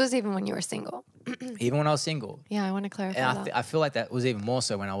 This was even when you were single. Even when I was single. Yeah, I want to clarify And that. I feel like that was even more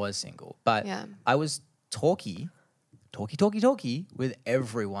so when I was single. But I was talky with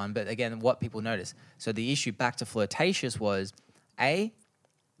everyone. But again, what people notice. So the issue back to flirtatious was, A,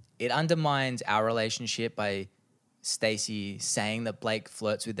 it undermines our relationship by Stacey saying that Blake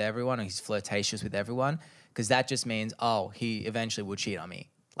flirts with everyone and he's flirtatious with everyone, because that just means, oh, he eventually will cheat on me.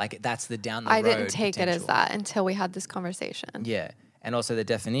 Like, that's the down the road I didn't take potential. it as that until we had this conversation. Yeah. And also the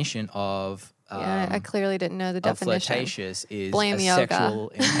definition of I clearly didn't know the definition. Flirtatious is Blame a yoga. sexual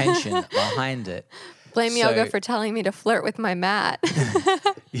intention behind it. Blame yoga for telling me to flirt with my mat.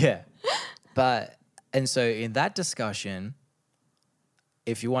 Yeah. And so in that discussion,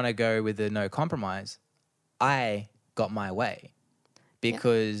 if you want to go with the no compromise, I got my way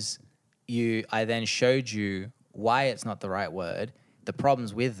because I then showed you why it's not the right word, the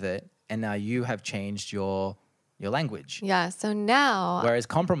problems with it, and now you have changed your language. Yeah, so now... Whereas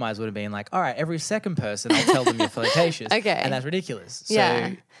compromise would have been like, all right, every second person I'll tell them you're flirtatious. Okay. And that's ridiculous.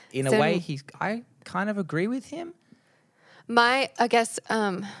 So in a way, I kind of agree with him. I guess...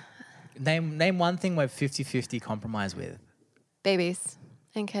 Name one thing we're 50-50 compromise with. Babies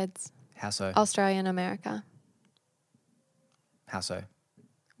and kids. How so? Australia and America. How so?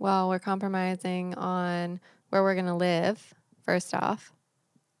 Well, we're compromising on where we're going to live, first off.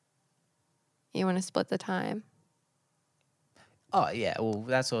 You want to split the time. Oh, yeah. Well,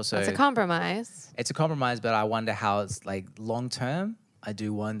 that's also... It's a compromise. It's a compromise, but I wonder how it's like long term. I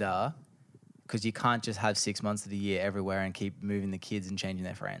do wonder, because you can't just have 6 months of the year everywhere and keep moving the kids and changing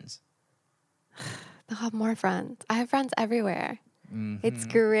their friends. They'll have more friends. I have friends everywhere. Mm-hmm. It's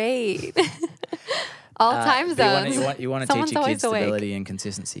great. All time zones. You want to teach your kids stability and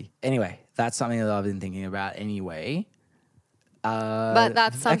consistency. Anyway, that's something that I've been thinking about anyway. But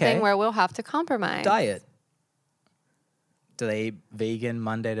that's something where we'll have to compromise. Diet. Do they eat vegan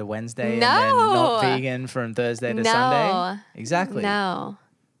Monday to Wednesday No. and then not vegan from Thursday to Sunday? Exactly. No.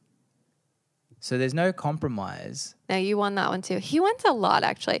 So there's no compromise. No, you won that one too. He wins a lot,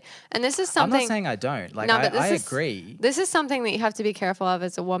 actually. And this is something... I'm not saying I don't. Like, No, but I agree. This is something that you have to be careful of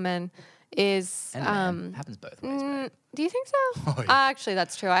as a woman is... And man, happens both ways, babe. Do you think so? Oh, yeah. Actually,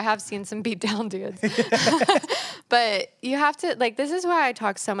 that's true. I have seen some beat down dudes. But you have to... Like, this is why I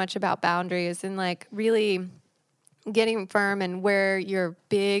talk so much about boundaries and, like, really getting firm and where your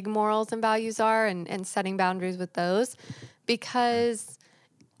big morals and values are and setting boundaries with those. Because...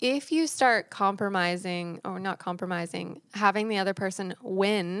 if you start compromising or not compromising, having the other person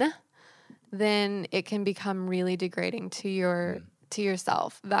win, then it can become really degrading to your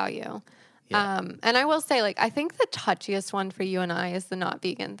self-value. Yeah. And I will say, like, I think the touchiest one for you and I is the not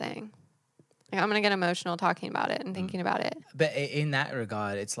vegan thing. Like, I'm going to get emotional talking about it and thinking about it. But in that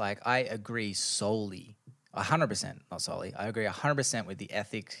regard, it's like I agree solely, 100%, not solely. I agree 100% with the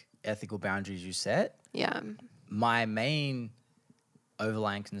ethical boundaries you set. Yeah. My main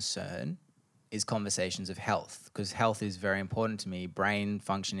overlying concern is conversations of health, because health is very important to me. Brain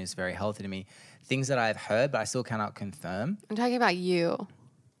function is very healthy to me. Things that I've heard, but I still cannot confirm. I'm talking about you.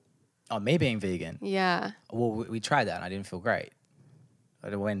 Oh, me being vegan. Yeah. Well, we tried that and I didn't feel great.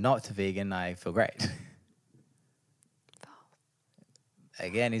 But when not to vegan, I feel great.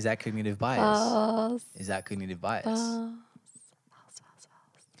 Again, is that cognitive bias? False. Is that cognitive bias? False.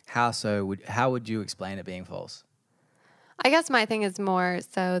 How so? How would you explain it being false? I guess my thing is more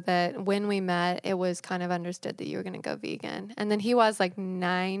so that when we met, it was kind of understood that you were going to go vegan. And then he was like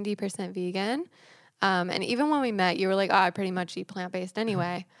 90% vegan. And even when we met, you were like, oh, I pretty much eat plant-based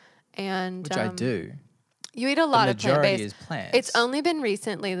anyway. And Which I do. You eat a lot of plant-based. The majority plant-based. is plants. It's only been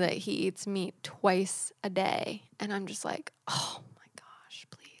recently that he eats meat twice a day. And I'm just like, oh my gosh,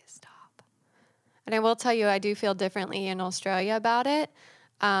 please stop. And I will tell you, I do feel differently in Australia about it.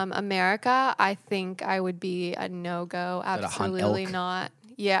 America, I think I would be a no-go. Absolutely not.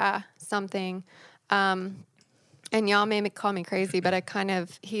 Yeah, something. And y'all may call me crazy, but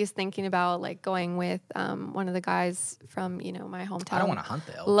he's thinking about like going with one of the guys from, my hometown. I don't want to hunt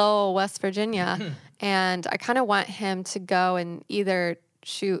the elk. Lowell, West Virginia. And I kind of want him to go and either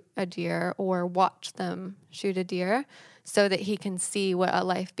shoot a deer or watch them shoot a deer so that he can see what a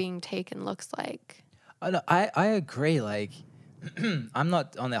life being taken looks like. I agree. Like, I'm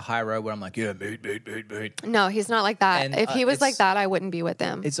not on the high road where I'm like, yeah, meat. No, he's not like that. And, if he was like that, I wouldn't be with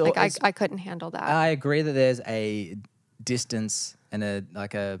him. I couldn't handle that. I agree that there's a distance and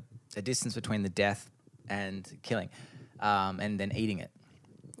a distance between the death and killing, and then eating it.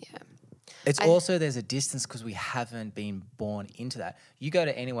 Yeah. It's also there's a distance because we haven't been born into that. You go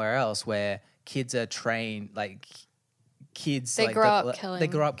to anywhere else where kids are trained, like kids, they grow up killing. They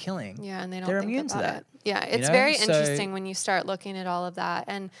grow up killing. Yeah, and they're think immune about to that. It. Yeah, it's very interesting when you start looking at all of that.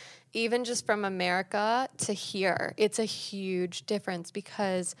 And even just from America to here, it's a huge difference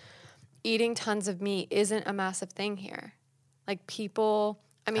because eating tons of meat isn't a massive thing here. Like people,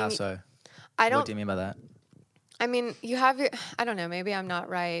 How so? What do you mean by that? I mean, you have I don't know, maybe I'm not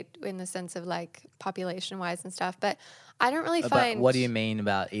right in the sense of like population wise and stuff, but I don't really find. What do you mean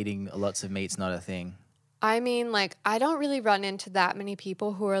about eating lots of meat's not a thing? I mean, like, I don't really run into that many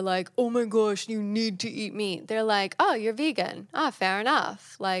people who are like, oh my gosh, you need to eat meat. They're like, oh, you're vegan. Fair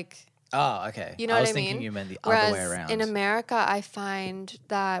enough. Like, oh, okay. You know what I mean? I was thinking you meant the Whereas other way around. In America, I find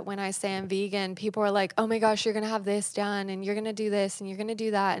that when I say I'm vegan, people are like, oh my gosh, you're going to have this done and you're going to do this and you're going to do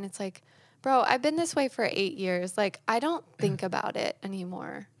that. And it's like, bro, I've been this way for 8 years. Like, I don't think about it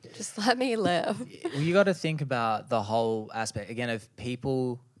anymore. Just let me live. Well, you got to think about the whole aspect. Again, if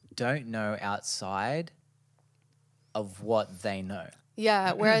people don't know outside of what they know.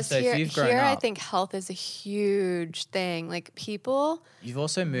 Yeah, whereas So here I up- think health is a huge thing. Like people, You've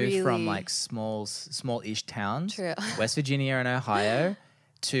also moved really- from like small-ish towns, True. West Virginia and Ohio,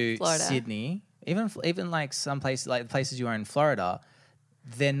 to Florida. Sydney. Even like some places, like the places you are in Florida,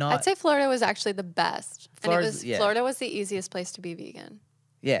 they're not. I'd say Florida was actually the best. Florida's- yeah. Florida was the easiest place to be vegan.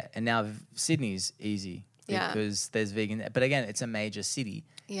 Yeah, and now Sydney's easy Yeah. because there's vegan. But again, it's a major city.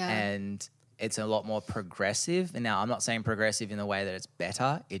 Yeah. And it's a lot more progressive. And now I'm not saying progressive in the way that it's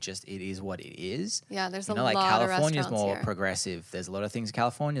better. It is what it is. Yeah, there's a like lot of California's restaurants more here. progressive. There's a lot of things in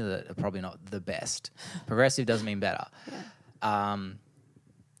California that are probably not the best. Progressive doesn't mean better. Yeah.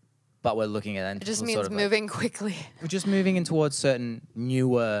 But we're looking at It just sort means of moving quickly. we're just moving in towards certain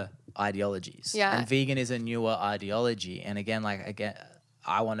newer ideologies. Yeah. And vegan is a newer ideology. And again,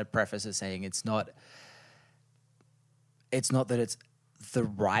 I want to preface it saying it's not that it's the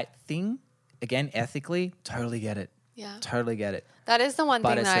right thing. Again, ethically, totally get it. Yeah. Totally get it. That is the one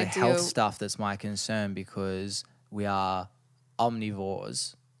But thing it's that the I health do. stuff that's my concern because we are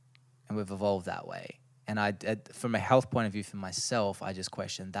omnivores and we've evolved that way. And from a health point of view for myself, I just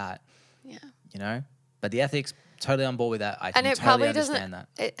question that. Yeah. You know? But the ethics, totally on board with that. I can And it totally probably understand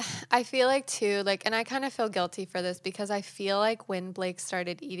doesn't. that. I feel like too, like, and I kind of feel guilty for this because I feel like when Blake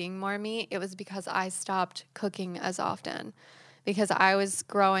started eating more meat, it was because I stopped cooking as often. Because I was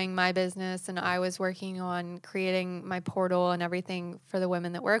growing my business and I was working on creating my portal and everything for the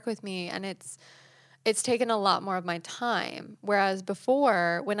women that work with me. And it's taken a lot more of my time. Whereas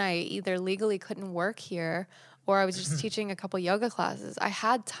before, when I either legally couldn't work here or I was just teaching a couple yoga classes, I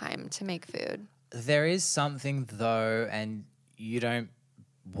had time to make food. There is something though, and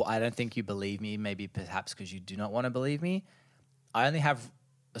I don't think you believe me, maybe perhaps because you do not want to believe me. I only have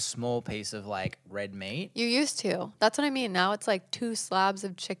a small piece of like red meat. You used to. That's what I mean. Now it's like 2 slabs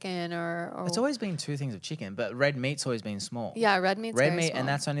of chicken or It's always been 2 things of chicken, but red meat's always been small. yeah, red meat's very small. And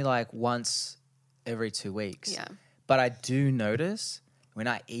that's only like once every 2 weeks. Yeah. But I do notice when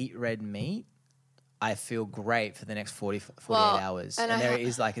I eat red meat, I feel great for the next 48 hours. and And there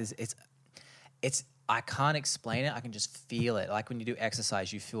is like it's I can't explain it. I can just feel it. Like when you do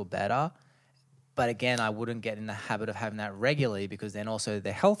exercise, you feel better. But again, I wouldn't get in the habit of having that regularly because then also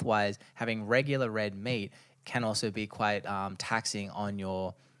the health-wise, having regular red meat can also be quite taxing on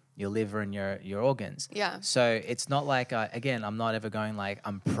your liver and your organs. Yeah. So it's not like, again, I'm not ever going like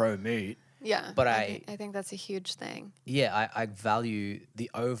I'm pro-meat. Yeah. But I think that's a huge thing. Yeah, I value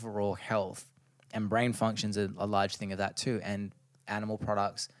the overall health and brain function's a large thing of that too. And animal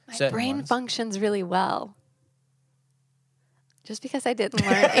products. My brain functions really well. Just because I didn't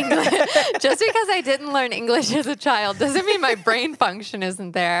learn English as a child doesn't mean my brain function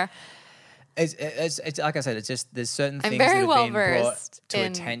isn't there. It's like I said, it's just there's certain things very that have well been brought versed to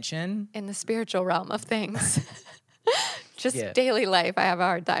attention. In the spiritual realm of things. Just Yeah. daily life I have a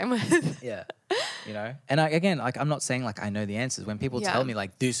hard time with. Yeah. You know? And I'm not saying like I know the answers. When people Yeah. tell me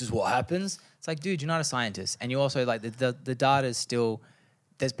like this is what happens, it's like, dude, you're not a scientist. And you also like the data is still,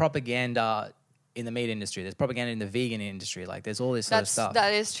 there's propaganda in the meat industry. There's propaganda in the vegan industry. Like there's all this sort of stuff.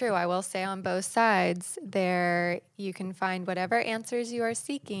 That is true. I will say on both sides there you can find whatever answers you are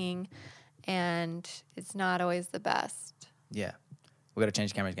seeking, and it's not always the best. Yeah. We got to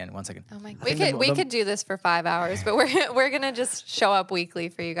change cameras again. 1 second. Oh my! We could do this for 5 hours, but we're gonna just show up weekly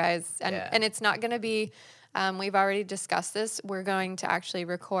for you guys, and it's not gonna be. We've already discussed this. We're going to actually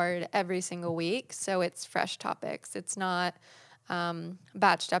record every single week, so it's fresh topics. It's not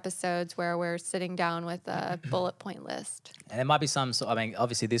batched episodes where we're sitting down with a bullet point list. And there might be some. I mean,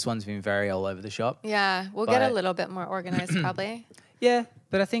 obviously this one's been very all over the shop. Yeah, we'll get a little bit more organized probably. Yeah,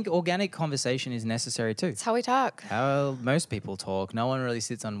 but I think organic conversation is necessary too. It's how we talk. How most people talk. No one really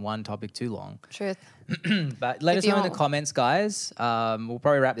sits on one topic too long. Truth. But let us know in the comments, guys. We'll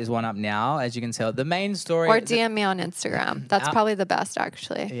probably wrap this one up now. As you can tell, the main story... Or DM me on Instagram. That's probably the best,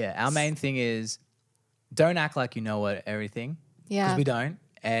 actually. Yeah, our main thing is don't act like you know what everything. Yeah. Because we don't.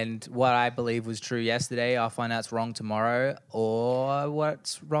 And what I believe was true yesterday, I'll find out it's wrong tomorrow, or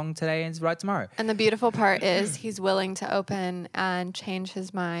what's wrong today is right tomorrow. And the beautiful part is he's willing to open and change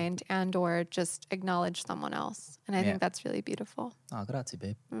his mind and or just acknowledge someone else. And I think that's really beautiful. Oh, grazie,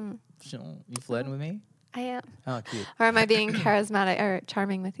 babe. You flirting with me? I am. Oh, cute. Or am I being charismatic or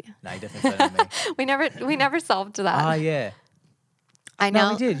charming with you? No, you definitely flirting with me. We never solved that. Oh, yeah. I know.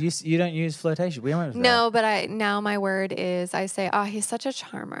 No, we did. You don't use flirtation. We went with No, but now my word is I say, oh, he's such a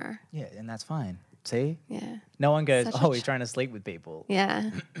charmer. Yeah, and that's fine. See? Yeah. No one goes, Such oh, he's trying to sleep with people.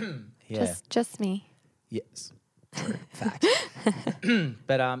 Yeah. Yeah. Just me. Yes. True. Fact.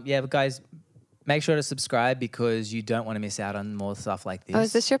 But but guys, make sure to subscribe because you don't want to miss out on more stuff like this. Oh,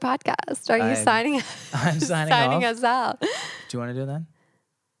 is this your podcast? Are you signing? I'm signing off. us out. Do you want to do that?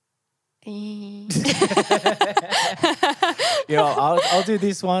 You know, I'll do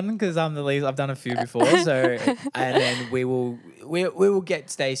this one because I'm the least. I've done a few before, so and then we will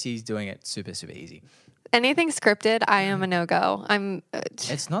get Stacey's doing it super easy. Anything scripted, I am a no-go.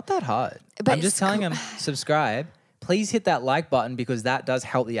 It's not that hard. But I'm just telling them subscribe. Please hit that like button because that does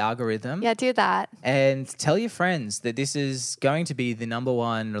help the algorithm. Yeah, do that. And tell your friends that this is going to be the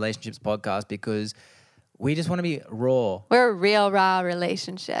 #1 relationships podcast because we just want to be raw. We're a real raw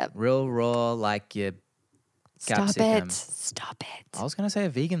relationship. Real raw like your capsicum. Stop it. I was going to say a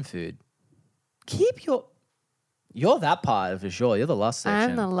vegan food. You're that part for sure. You're the lust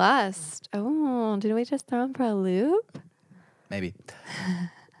section. I'm the lust. Oh, did we just throw him for a loop? Maybe.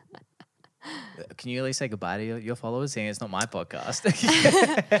 Can you at least say goodbye to your followers saying it's not my podcast?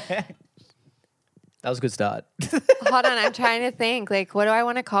 That was a good start. Hold on, I'm trying to think. Like, what do I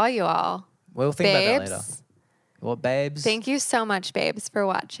want to call you all? We'll think about that later. Well, babes. Thank you so much, babes, for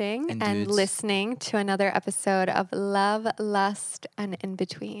watching and listening to another episode of Love, Lust, and In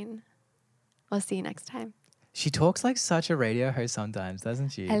Between. We'll see you next time. She talks like such a radio host sometimes, doesn't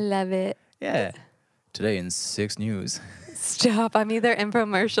she? I love it. Yeah. Today in 6 News. Stop. I'm either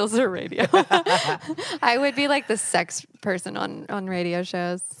infomercials or radio. I would be like the sex person on radio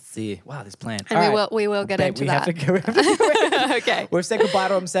shows. See, wow, this plan. And we will get into that. We have to go. Okay. We've said goodbye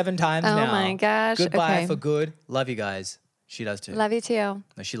to him 7 times now. Oh my gosh. Goodbye okay. for good. Love you guys. She does too. Love you too.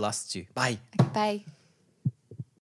 No, she lusts you. Bye. Bye.